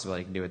more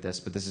flexibility you can do with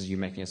this, but this is you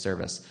making a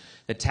service.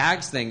 The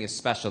tags thing is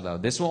special, though.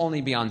 This will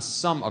only be on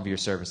some of your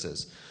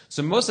services.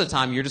 So most of the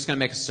time, you're just going to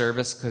make a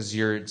service because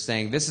you're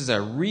saying this is a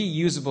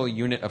reusable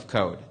unit of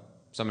code.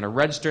 So I'm going to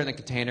register it in the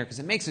container because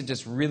it makes it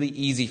just really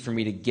easy for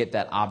me to get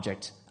that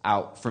object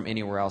out from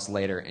anywhere else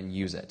later and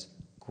use it.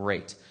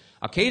 Great.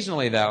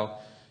 Occasionally, though,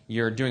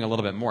 you're doing a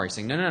little bit more. You're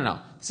saying, no.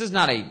 This is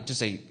not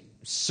just a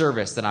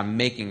service that I'm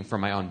making for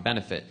my own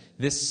benefit.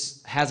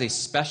 This has a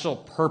special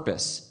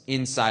purpose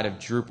inside of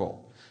Drupal.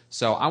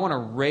 So I want to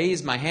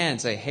raise my hand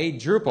and say, hey,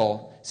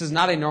 Drupal, this is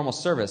not a normal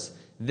service.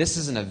 This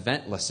is an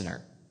event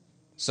listener.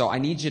 So I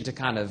need you to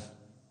kind of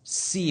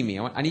see me.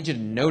 I need you to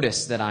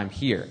notice that I'm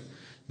here.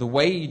 The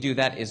way you do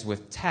that is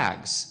with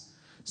tags.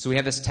 So we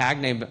have this tag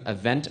named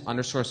event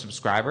 _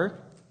 subscriber.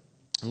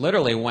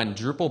 Literally, when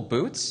Drupal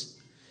boots,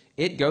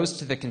 it goes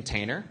to the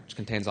container, which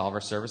contains all of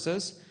our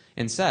services,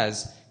 and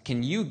says,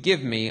 can you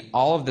give me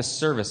all of the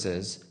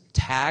services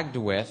tagged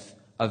with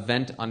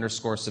event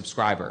 _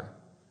 subscriber?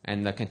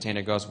 And the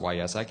container goes, why,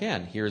 yes, I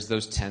can. Here's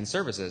those 10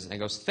 services. And it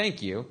goes,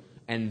 thank you.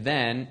 And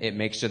then it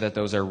makes sure that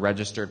those are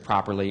registered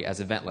properly as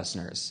event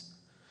listeners.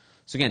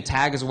 So again,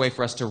 tag is a way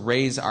for us to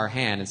raise our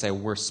hand and say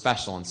we're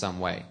special in some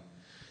way.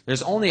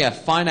 There's only a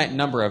finite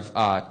number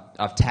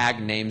of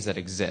tag names that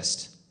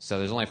exist. So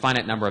there's only a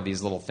finite number of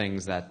these little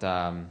things that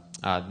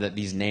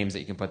these names that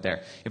you can put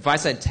there. If I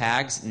said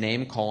tags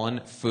name :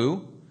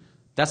 foo,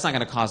 that's not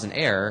going to cause an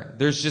error.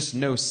 There's just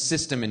no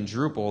system in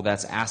Drupal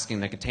that's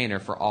asking the container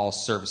for all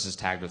services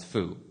tagged with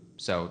foo.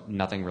 So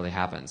nothing really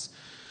happens.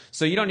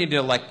 So you don't need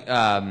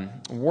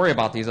to worry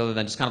about these other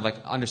than just kind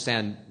of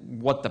understand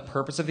what the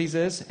purpose of these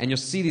is. And you'll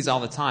see these all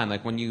the time.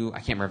 Like when I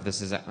can't remember if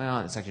this is, well,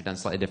 it's actually done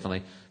slightly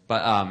differently.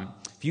 But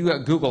if you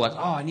Google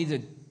I need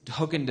to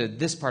hook into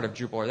this part of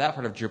Drupal or that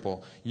part of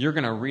Drupal, you're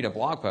going to read a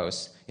blog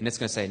post and it's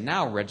going to say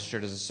now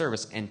registered as a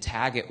service and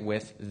tag it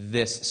with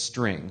this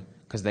string,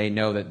 because they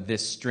know that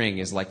this string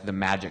is like the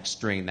magic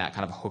string that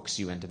kind of hooks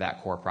you into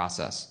that core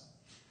process.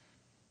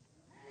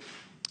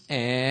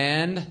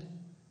 And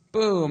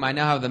boom, I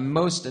now have the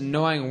most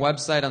annoying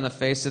website on the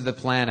face of the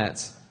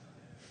planet.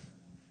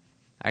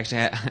 I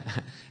actually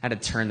had to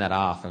turn that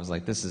off. I was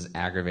like, this is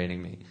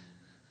aggravating me.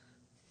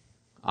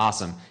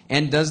 Awesome.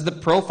 And does the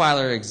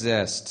profiler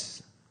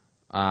exist?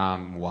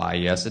 Why,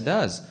 yes, it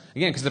does.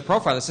 Again, because the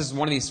profiler, this is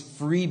one of these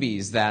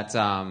freebies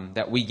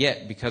that we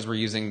get because we're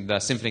using the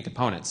Symfony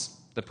components.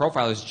 The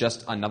profiler is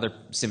just another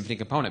Symfony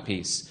component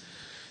piece.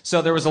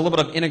 So there was a little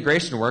bit of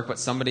integration work,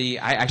 but I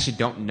actually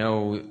don't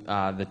know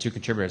the two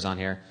contributors on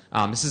here.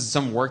 This is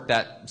some work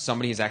that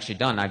somebody has actually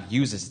done. I've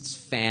used this. It's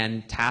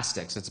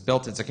fantastic. So it's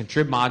a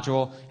contrib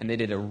module, and they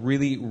did a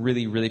really,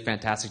 really, really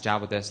fantastic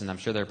job with this, and I'm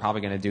sure they're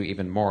probably going to do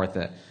even more with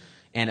it.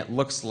 And it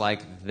looks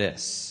like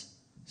this.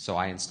 So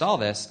I install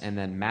this, and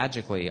then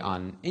magically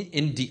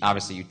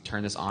obviously you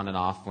turn this on and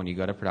off when you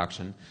go to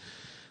production.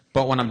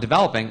 But when I'm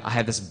developing, I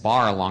have this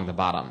bar along the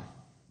bottom.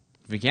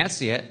 If you can't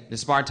see it,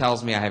 this bar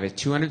tells me I have a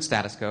 200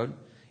 status code.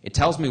 It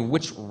tells me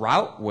which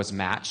route was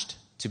matched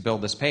to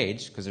build this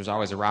page, because there's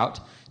always a route.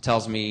 It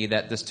tells me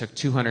that this took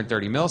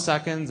 230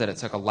 milliseconds, that it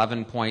took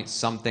 11 point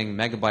something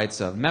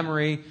megabytes of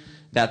memory,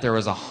 that there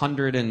was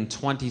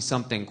 120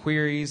 something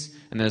queries,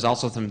 and there's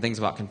also some things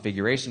about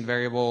configuration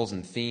variables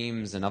and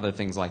themes and other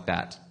things like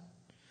that.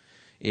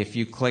 If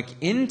you click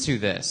into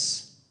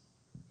this,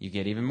 you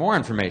get even more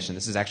information.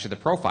 This is actually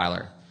the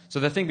profiler. So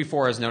the thing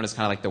before is known as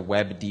kind of like the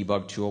web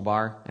debug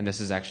toolbar, and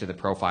this is actually the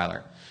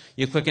profiler.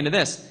 You click into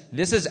this.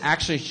 This is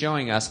actually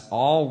showing us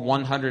all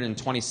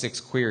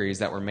 126 queries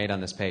that were made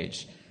on this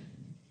page.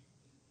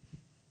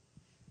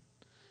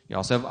 You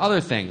also have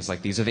other things,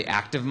 like these are the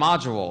active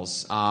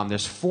modules.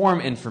 There's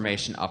form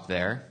information up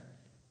there.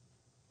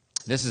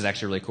 This is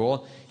actually really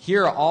cool.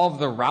 Here are all of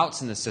the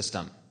routes in the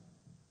system,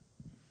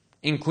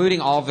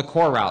 including all of the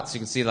core routes. You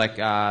can see, like,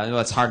 I know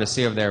it's hard to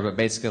see over there, but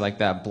basically like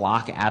that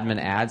block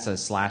admin add, so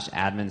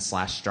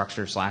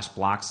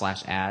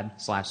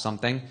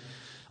 /admin/structure/block/add/something.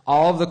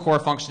 All of the core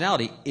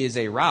functionality is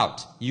a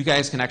route. You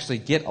guys can actually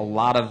get a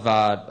lot of,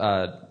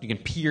 you can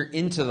peer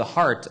into the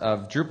heart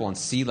of Drupal and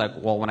see, like,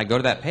 well, when I go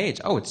to that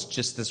page, oh, it's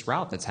just this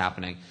route that's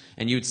happening.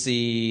 And you'd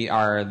see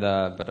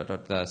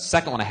the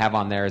second one I have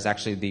on there is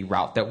actually the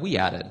route that we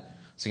added.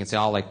 So you can see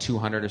all like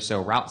 200 or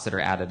so routes that are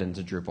added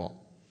into Drupal.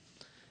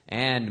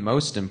 And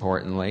most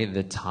importantly,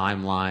 the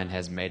timeline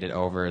has made it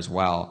over as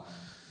well.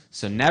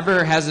 So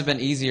never has it been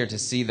easier to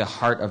see the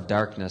heart of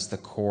darkness, the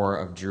core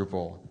of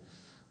Drupal.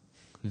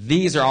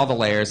 These are all the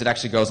layers. It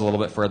actually goes a little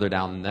bit further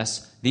down than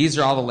this. These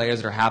are all the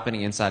layers that are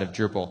happening inside of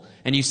Drupal.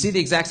 And you see the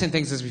exact same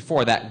things as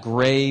before. That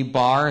gray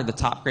bar, the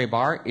top gray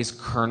bar, is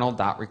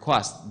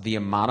kernel.request. The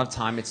amount of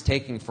time it's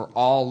taking for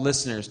all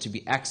listeners to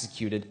be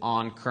executed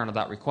on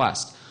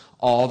kernel.request.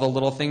 All the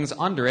little things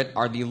under it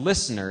are the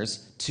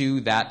listeners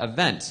to that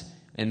event.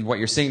 And what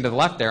you're seeing to the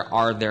left there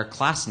are their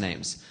class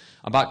names.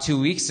 About 2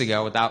 weeks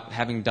ago, without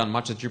having done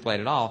much of Drupal 8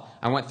 at all,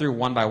 I went through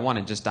one by one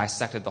and just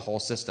dissected the whole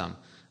system.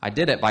 I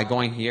did it by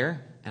going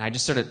here, and I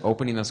just started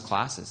opening those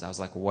classes. I was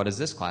like, what does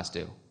this class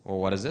do? Well,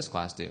 what does this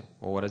class do?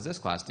 Well, what does this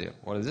class do?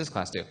 What does this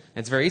class do? And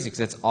it's very easy because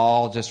it's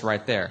all just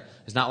right there.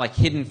 There's not like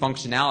hidden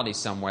functionality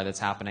somewhere that's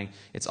happening.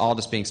 It's all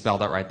just being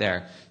spelled out right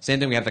there. Same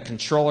thing, we have the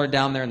controller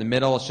down there in the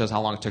middle. It shows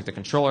how long it took the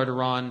controller to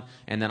run,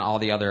 and then all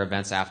the other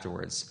events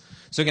afterwards.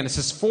 So again, this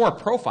is for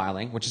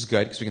profiling, which is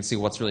good because we can see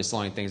what's really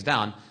slowing things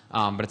down,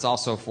 but it's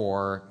also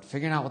for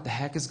figuring out what the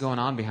heck is going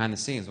on behind the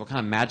scenes. What kind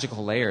of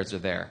magical layers are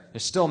there?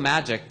 There's still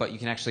magic, but you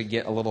can actually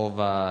get a little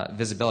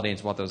visibility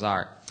into what those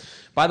are.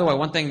 By the way,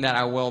 one thing that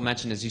I will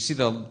mention is you see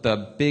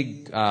the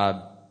big,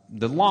 the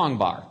long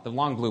bar, the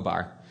long blue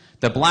bar.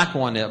 The black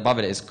one above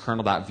it is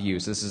kernel.view.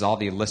 So this is all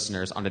the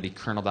listeners under the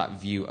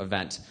kernel.view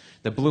event.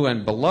 The blue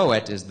one below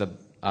it is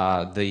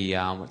what's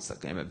the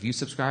name of view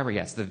subscriber?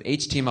 Yes, the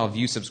HTML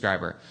view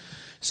subscriber.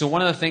 So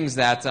one of the things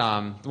that,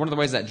 one of the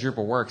ways that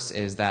Drupal works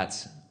is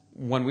that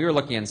when we were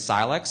looking in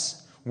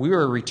Silex, we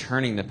were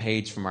returning the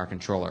page from our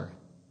controller.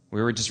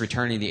 We were just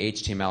returning the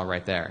HTML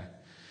right there.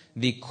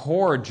 The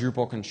core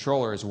Drupal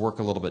controllers work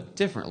a little bit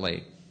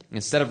differently.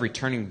 Instead of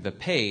returning the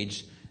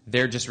page,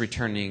 they're just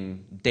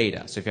returning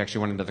data. So if you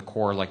actually went into the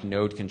core like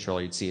node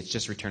controller, you'd see it's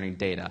just returning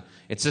data.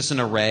 It's just an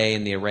array,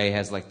 and the array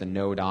has like the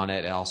node on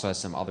it. It also has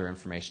some other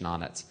information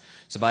on it.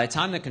 So by the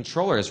time the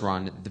controller is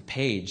run, the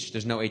page,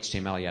 there's no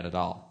HTML yet at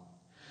all.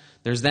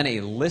 There's then a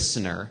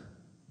listener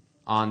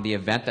on the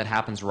event that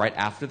happens right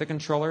after the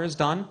controller is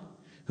done,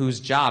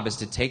 whose job is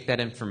to take that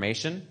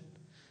information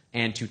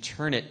and to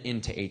turn it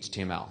into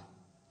HTML.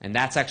 And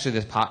that's actually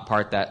the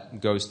part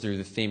that goes through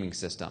the theming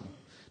system.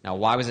 Now,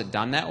 why was it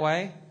done that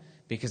way?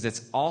 Because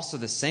it's also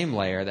the same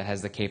layer that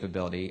has the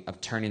capability of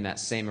turning that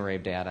same array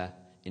of data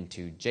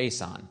into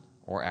JSON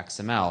or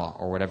XML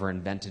or whatever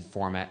invented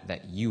format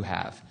that you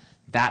have.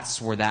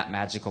 That's where that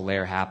magical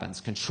layer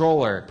happens.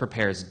 Controller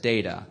prepares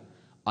data.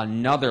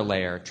 Another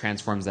layer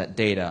transforms that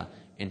data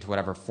into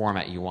whatever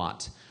format you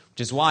want,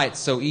 which is why it's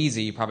so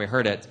easy. You probably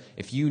heard it.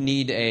 If you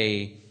need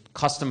a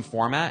custom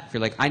format, if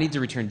you're like, I need to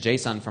return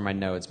JSON for my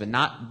nodes, but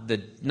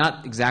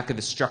not exactly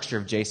the structure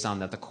of JSON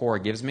that the core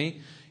gives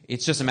me,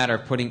 it's just a matter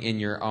of putting in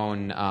your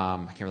own,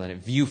 I can't remember,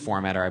 view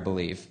formatter, I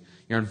believe,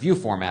 your own view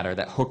formatter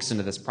that hooks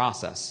into this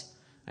process.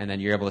 And then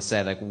you're able to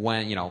say, like,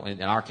 when, you know,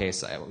 in our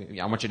case, I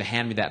want you to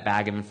hand me that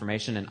bag of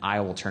information and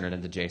I will turn it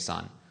into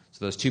JSON.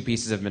 So those two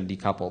pieces have been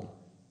decoupled.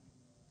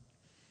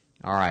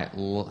 All right,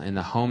 in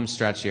the home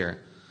stretch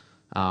here,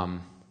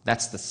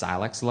 that's the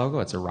Silex logo.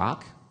 It's a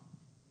rock.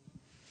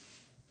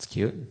 It's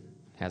cute. It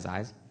has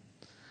eyes.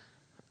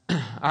 All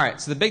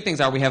right, so the big things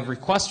are we have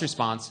request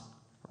response,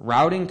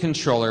 routing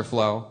controller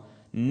flow,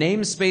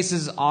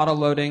 namespaces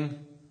auto-loading,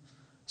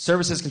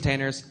 services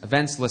containers,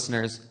 events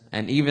listeners,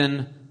 and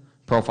even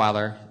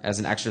profiler as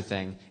an extra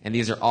thing. And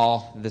these are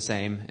all the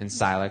same in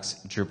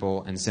Silex,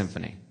 Drupal, and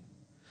Symfony.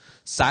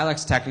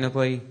 Silex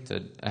technically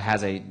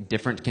has a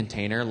different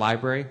container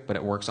library, but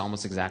it works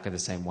almost exactly the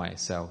same way.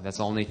 So that's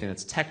the only thing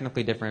that's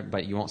technically different,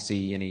 but you won't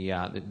see any,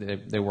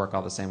 they work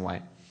all the same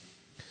way.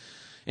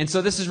 And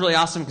so this is really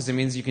awesome because it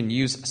means you can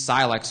use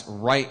Silex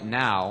right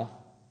now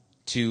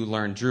to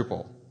learn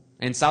Drupal.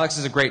 And Silex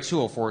is a great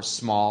tool for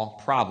small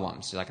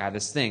problems. Like I have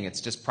this thing, it's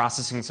just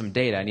processing some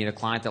data. I need a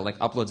client that like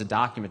uploads a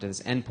document to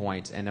this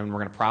endpoint, and then we're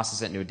going to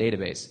process it into a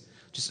database.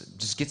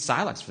 Just get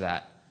Silex for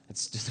that.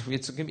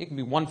 It can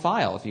be one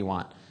file if you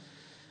want.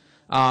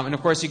 And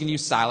of course, you can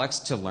use Silex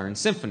to learn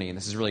Symfony, and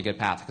this is a really good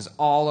path because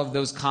all of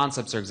those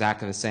concepts are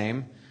exactly the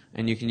same.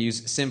 And you can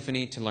use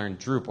Symfony to learn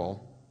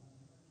Drupal,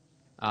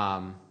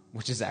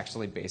 which is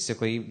actually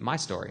basically my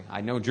story.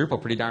 I know Drupal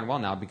pretty darn well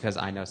now because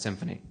I know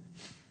Symfony.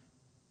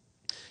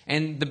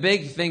 And the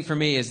big thing for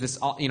me is this.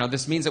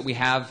 This means that we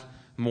have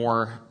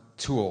more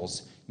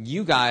tools.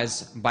 You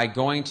guys, by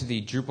going to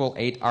the Drupal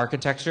 8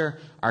 architecture,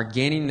 are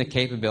gaining the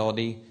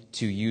capability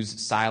to use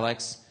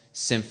Silex,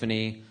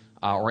 Symfony,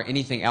 or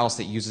anything else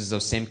that uses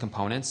those same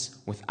components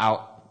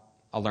without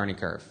a learning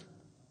curve.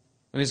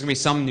 And there's going to be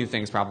some new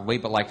things probably,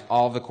 but like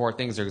all the core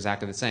things are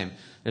exactly the same.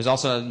 There's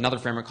also another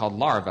framework called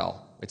Laravel.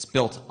 It's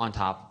built on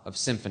top of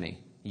Symfony.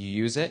 You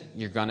use it,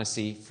 you're going to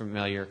see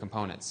familiar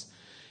components.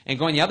 And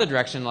going the other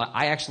direction,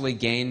 I actually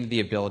gained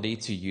the ability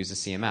to use a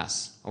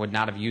CMS. I would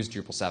not have used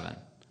Drupal 7.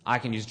 I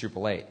can use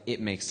Drupal 8.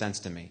 It makes sense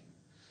to me.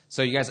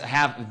 So you guys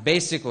have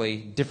basically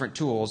different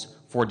tools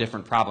for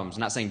different problems. I'm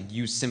not saying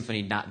use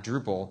Symfony, not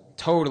Drupal.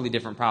 Totally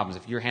different problems.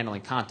 If you're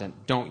handling content,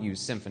 don't use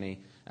Symfony.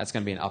 That's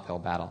going to be an uphill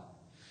battle.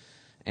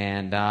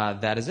 And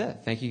that is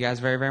it. Thank you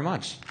guys very, very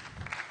much.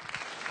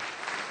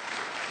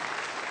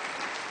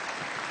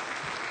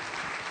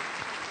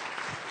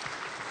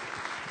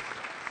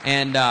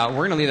 And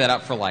we're going to leave that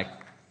up for like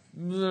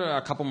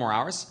a couple more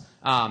hours.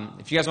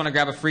 If you guys want to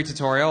grab a free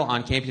tutorial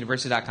on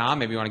campuniversity.com,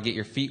 maybe you want to get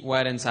your feet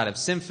wet inside of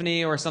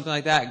Symfony or something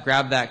like that,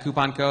 grab that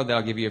coupon code.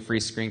 That'll give you a free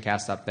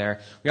screencast up there.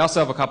 We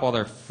also have a couple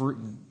other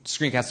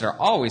screencasts that are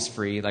always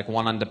free, like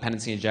one on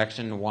dependency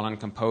injection, one on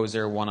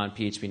Composer, one on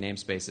PHP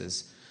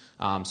namespaces.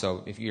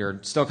 So if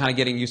you're still kind of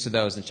getting used to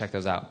those, then check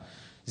those out.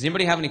 Does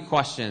anybody have any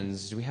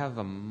questions? Do we have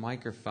a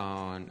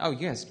microphone? Oh,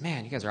 you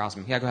guys are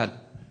awesome. Yeah, go ahead.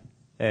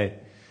 Hey.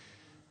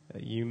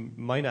 You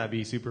might not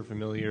be super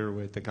familiar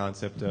with the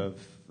concept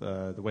of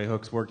the way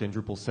hooks worked in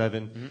Drupal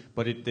 7,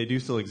 but they do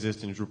still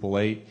exist in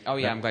Drupal 8. Oh,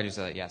 yeah, I'm glad you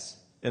said that, yes.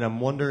 And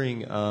I'm wondering,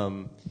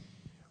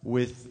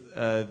 with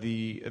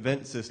the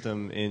event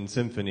system in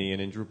Symfony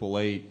and in Drupal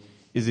 8,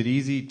 is it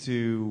easy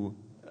to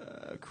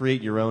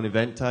create your own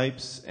event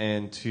types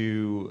and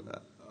to,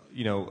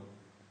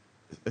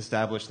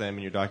 establish them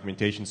in your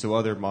documentation so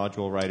other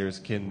module writers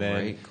can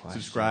then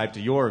subscribe to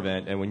your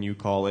event and when you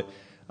call it?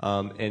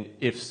 And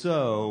if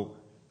so,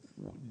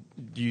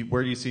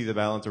 where do you see the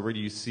balance, or where do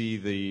you see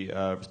the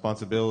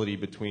responsibility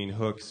between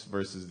hooks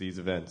versus these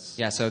events?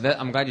 Yeah, so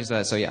I'm glad you said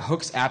that. So yeah,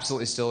 hooks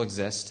absolutely still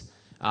exist,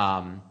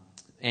 and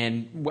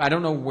I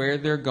don't know where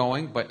they're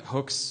going, but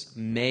hooks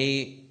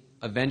may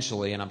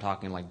eventually, and I'm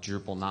talking like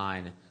Drupal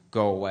 9,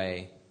 go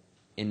away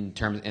and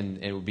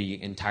it will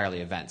be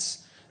entirely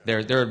events. There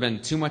have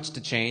been too much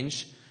to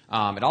change.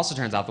 It also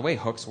turns out the way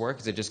hooks work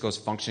is it just goes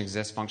function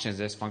exists, function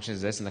exists, function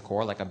exists in the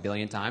core like a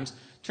billion times.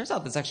 Turns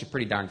out that's actually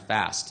pretty darn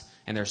fast.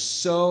 And there's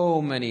so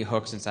many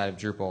hooks inside of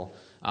Drupal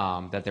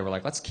that they were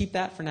like, let's keep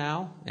that for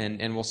now,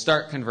 and we'll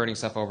start converting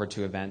stuff over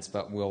to events,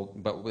 but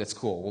it's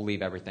cool. We'll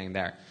leave everything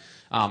there.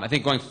 I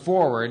think going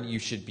forward, you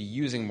should be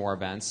using more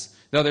events,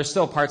 though there's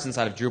still parts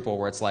inside of Drupal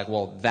where it's like,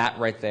 well, that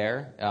right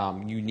there,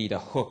 you need a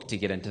hook to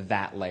get into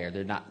that layer.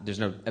 There's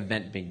no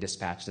event being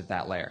dispatched at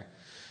that layer.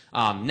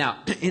 Now,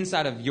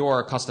 inside of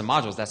your custom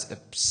modules, that's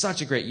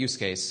such a great use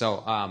case.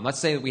 So let's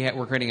say that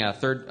we're creating a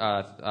third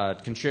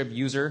contrib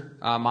user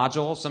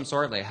module of some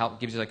sort that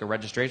gives you like a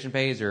registration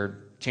page or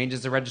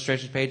changes the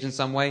registration page in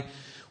some way.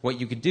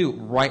 What you could do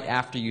right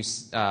after you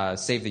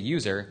save the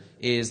user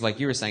is, like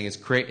you were saying,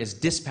 is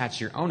dispatch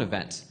your own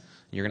event.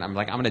 I'm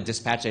going to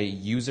dispatch a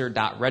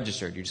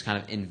user.registered. You just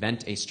kind of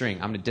invent a string.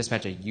 I'm going to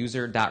dispatch a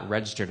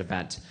user.registered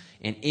event.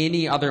 And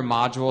any other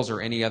modules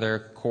or any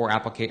other core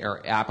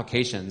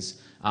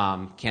applications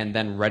can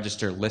then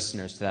register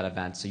listeners to that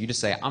event. So you just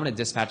say, I'm going to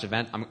dispatch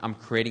event. I'm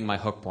creating my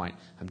hook point.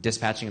 I'm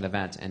dispatching an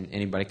event, and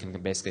anybody can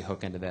basically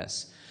hook into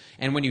this.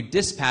 And when you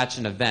dispatch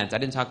an event, I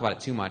didn't talk about it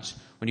too much.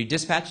 When you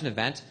dispatch an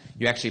event,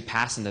 you actually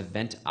pass an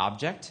event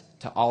object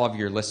to all of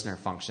your listener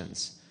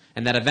functions.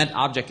 And that event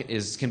object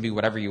can be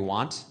whatever you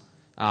want.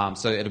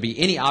 So it'll be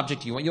any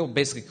object you want. You'll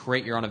basically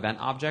create your own event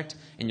object,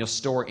 and you'll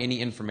store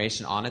any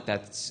information on it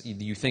that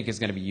you think is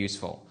going to be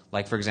useful.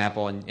 Like, for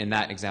example, in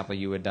that example,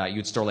 you would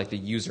store like the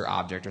user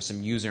object or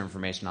some user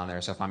information on there.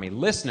 So if I'm a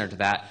listener to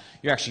that,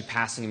 you're actually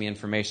passing me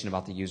information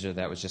about the user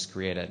that was just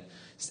created.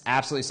 It's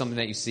absolutely something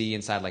that you see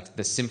inside like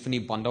the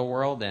Symfony bundle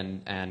world,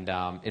 and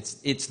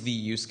it's the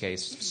use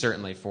case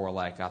certainly for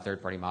like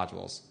third-party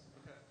modules.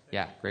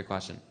 Yeah, great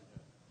question.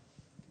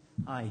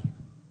 Hi,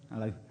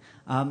 hello.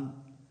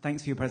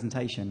 Thanks for your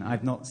presentation.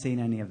 I've not seen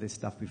any of this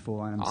stuff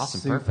before, and I'm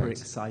super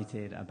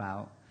excited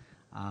about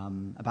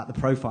the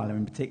profiler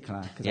in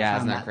particular. Yeah,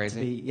 isn't that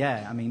crazy?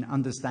 I mean,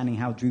 understanding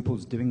how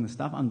Drupal's doing the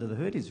stuff under the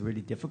hood is really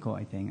difficult,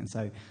 I think, and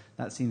so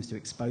that seems to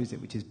expose it,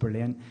 which is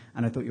brilliant.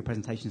 And I thought your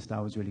presentation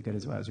style was really good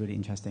as well. It was really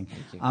interesting.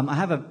 Thank you. I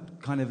have a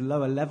kind of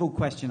lower level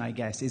question, I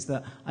guess, is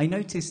that I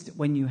noticed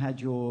when you had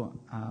your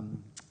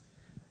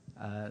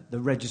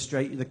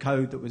the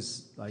code that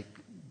was like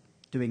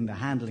doing the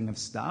handling of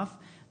stuff,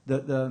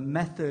 that the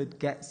method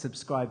get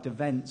subscribed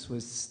events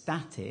was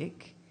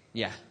static.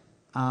 Yeah.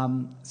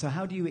 So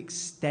how do you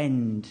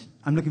extend?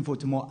 I'm looking forward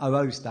to more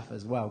OO stuff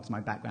as well because my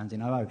background's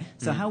in OO.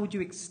 So how would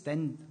you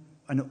extend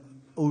an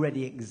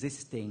already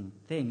existing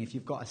thing if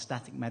you've got a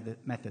static method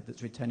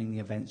that's returning the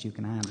events you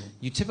can handle?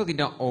 You typically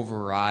don't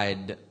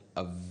override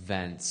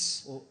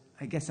events. Well,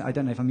 I guess I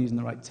don't know if I'm using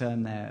the right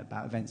term there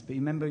about events, but you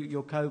remember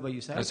your code where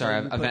you say,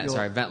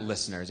 event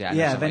listeners.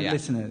 Yeah, event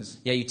listeners.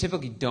 Yeah, you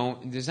typically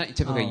don't. There's not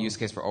typically a use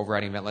case for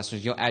overriding event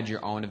listeners. You'll add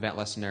your own event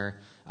listener.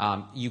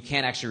 You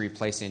can't actually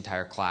replace the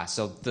entire class.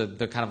 So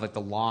the kind of like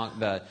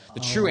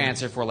the true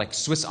answer for like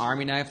Swiss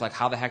Army knife, like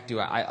how the heck do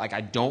I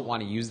don't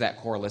want to use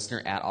that core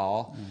listener at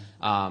all.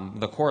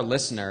 The core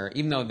listener,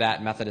 even though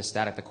that method is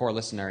static, the core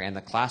listener and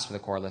the class for the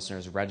core listener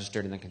is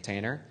registered in the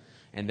container,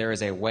 and there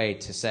is a way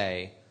to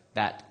say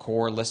that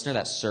core listener,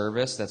 that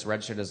service that's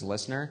registered as a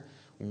listener,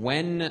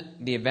 when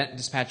the event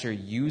dispatcher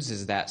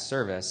uses that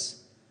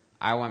service,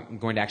 I'm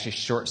going to actually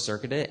short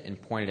circuit it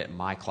and point it at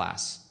my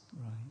class.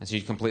 Right. And so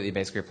you'd completely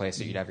basically replace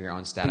it. You'd have your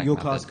own static but your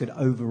method. class could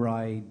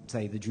override,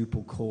 say, the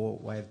Drupal core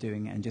way of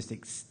doing it and just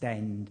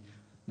extend,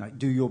 like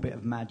do your bit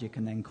of magic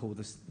and then call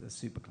the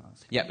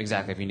superclass. Yep,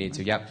 exactly, if you need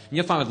to. Yep. And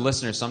you'll find with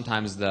listeners,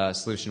 sometimes the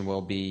solution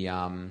will be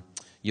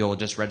you'll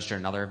just register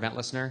another event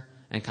listener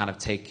and kind of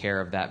take care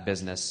of that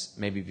business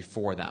maybe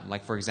before them.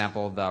 Like, for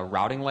example, the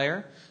routing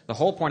layer. The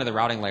whole point of the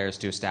routing layer is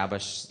to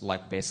establish,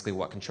 like, basically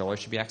what controller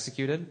should be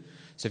executed.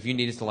 So if you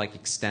needed to, like,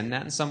 extend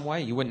that in some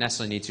way, you wouldn't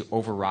necessarily need to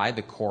override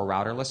the core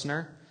router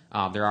listener.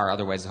 There are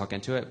other ways to hook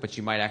into it, but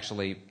you might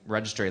actually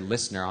register a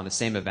listener on the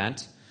same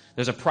event.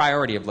 There's a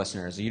priority of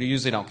listeners. You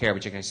usually don't care,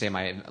 but you can say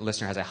my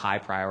listener has a high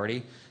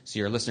priority. So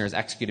your listener is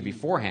executed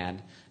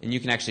beforehand, and you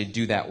can actually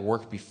do that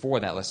work before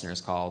that listener is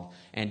called.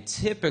 And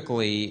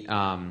typically,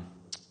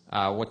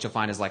 what you'll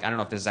find is, like, I don't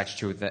know if this is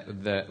actually true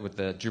with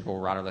the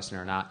Drupal router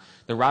listener or not.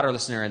 The router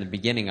listener in the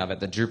beginning of it,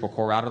 the Drupal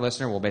core router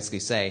listener, will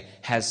basically say,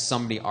 has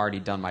somebody already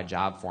done my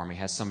job for me?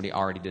 Has somebody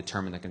already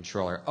determined the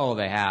controller? Oh,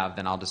 they have.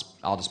 Then I'll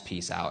just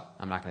peace out.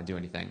 I'm not going to do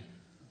anything.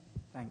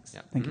 Thanks.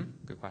 Yeah. Thank you.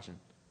 Good question.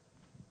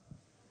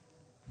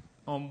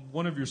 On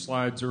one of your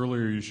slides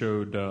earlier, you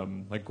showed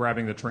like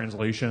grabbing the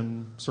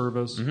translation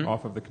service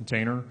off of the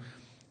container.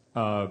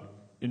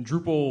 In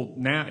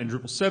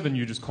Drupal 7,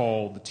 you just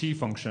call the T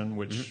function,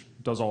 which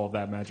does all of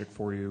that magic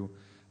for you.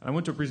 And I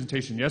went to a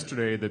presentation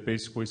yesterday that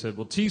basically said,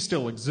 well, T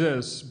still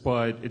exists,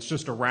 but it's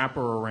just a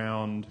wrapper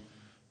around,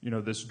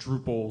 this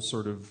Drupal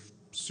sort of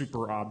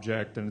super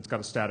object, and it's got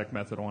a static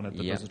method on it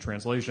that does the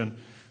translation.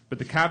 But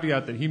the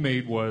caveat that he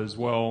made was,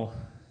 well,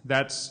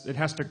 it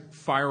has to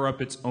fire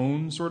up its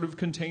own sort of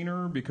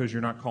container because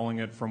you're not calling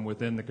it from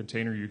within the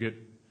container you get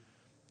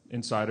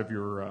inside of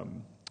your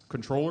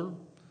controller.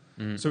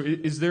 So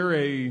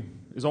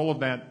is all of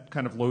that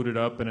kind of loaded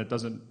up and it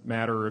doesn't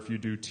matter if you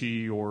do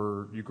T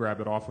or you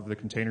grab it off of the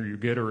container you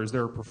get, or is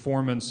there a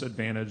performance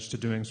advantage to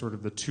doing sort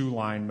of the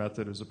two-line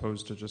method as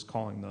opposed to just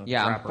calling the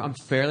wrapper? I'm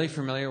fairly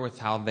familiar with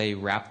how they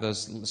wrap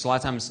those. So a lot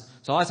of times,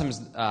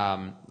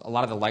 a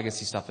lot of the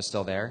legacy stuff is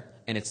still there,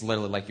 and it's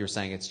literally like you were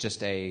saying, it's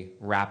just a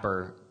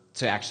wrapper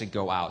to actually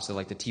go out. So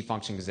like the T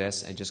function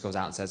exists and it just goes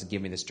out and says,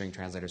 give me the string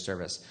translator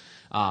service.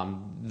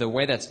 The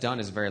way that's done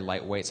is very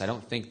lightweight, so I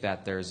don't think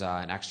that there's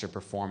an extra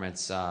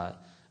performance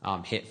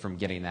hit from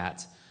getting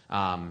that.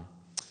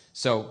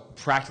 So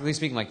practically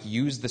speaking, like,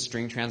 use the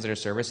string translator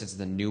service. It's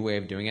the new way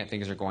of doing it.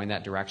 Things are going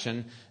that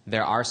direction.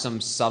 There are some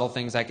subtle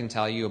things I can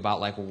tell you about,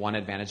 like, one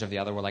advantage of the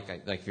other, where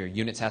like if you're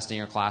unit testing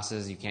your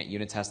classes, you can't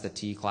unit test the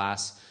T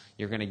class.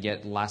 You're going to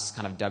get less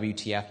kind of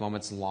WTF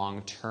moments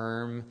long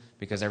term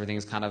because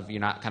everything's you're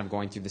not kind of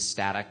going through the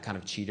static kind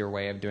of cheater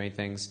way of doing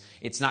things.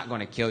 It's not going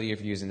to kill you if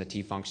you're using the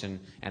T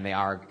function, and they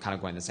are kind of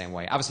going the same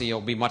way. Obviously,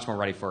 you'll be much more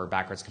ready for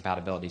backwards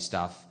compatibility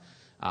stuff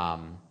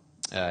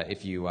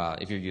if you're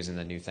using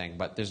the new thing.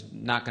 But there's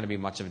not going to be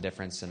much of a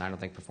difference, and I don't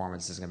think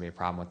performance is going to be a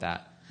problem with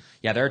that.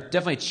 Yeah, there are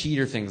definitely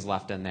cheater things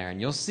left in there, and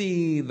you'll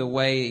see the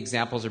way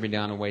examples are being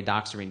done, the way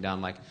docs are being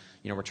done. Like,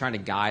 we're trying to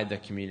guide the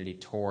community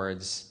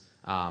towards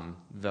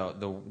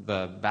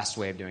the best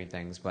way of doing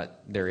things,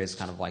 but there is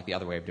kind of like the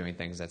other way of doing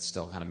things that's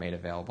still kind of made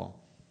available.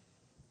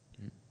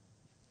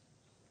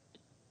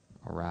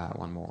 All right,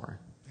 one more.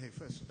 Hey,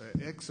 first,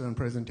 excellent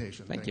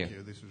presentation. Thank you.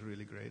 This was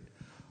really great.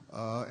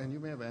 And you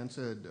may have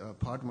answered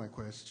part of my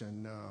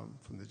question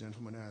from the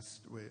gentleman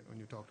asked when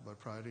you talked about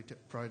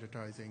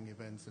prioritizing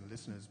events and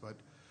listeners. But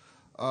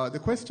the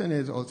question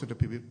is also to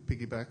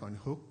piggyback on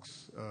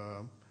hooks.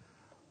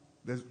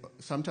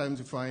 Sometimes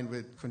you find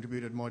with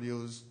contributed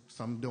modules,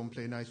 some don't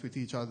play nice with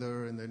each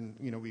other, and then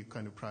we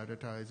kind of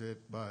prioritize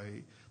it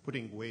by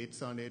putting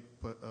weights on it,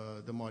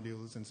 the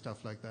modules and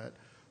stuff like that.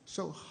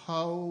 So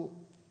how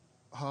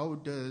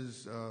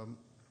does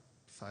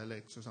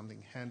Silex or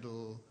something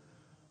handle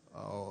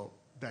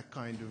that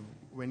kind of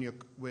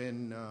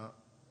when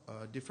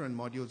different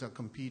modules are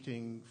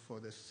competing for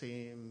the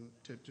same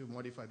to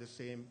modify the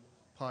same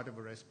part of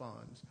a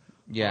response?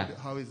 Yeah.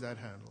 How is that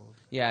handled?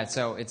 Yeah,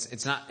 so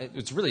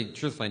it's really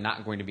truthfully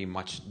not going to be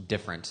much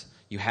different.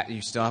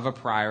 You still have a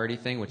priority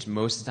thing, which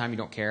most of the time you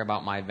don't care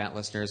about my event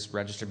listeners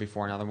registered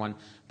before another one,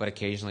 but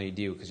occasionally you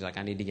do because you're like,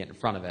 I need to get in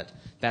front of it.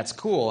 That's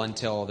cool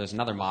until there's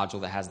another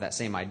module that has that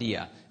same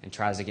idea and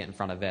tries to get in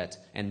front of it,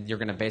 and you're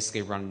going to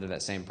basically run into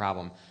that same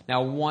problem.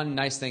 Now, one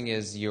nice thing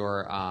is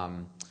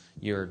because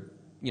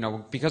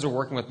we're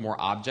working with more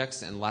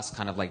objects and less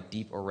kind of like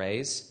deep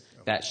arrays,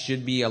 that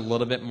should be a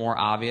little bit more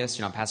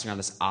obvious. I'm passing around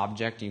this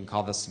object. You can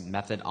call this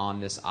method on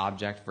this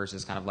object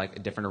versus kind of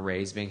like different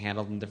arrays being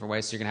handled in different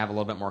ways. So you're going to have a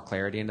little bit more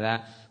clarity into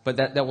that. But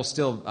that will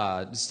still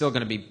going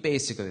to be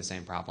basically the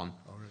same problem,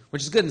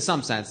 which is good in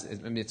some sense.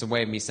 It's a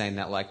way of me saying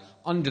that like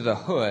under the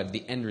hood,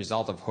 the end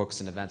result of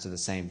hooks and events are the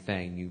same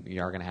thing.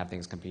 You are going to have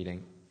things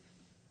competing.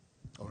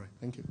 All right.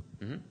 Thank you.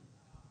 Mm-hmm.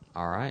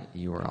 All right.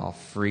 You are all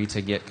free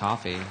to get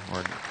coffee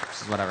or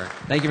whatever.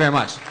 Thank you very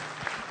much.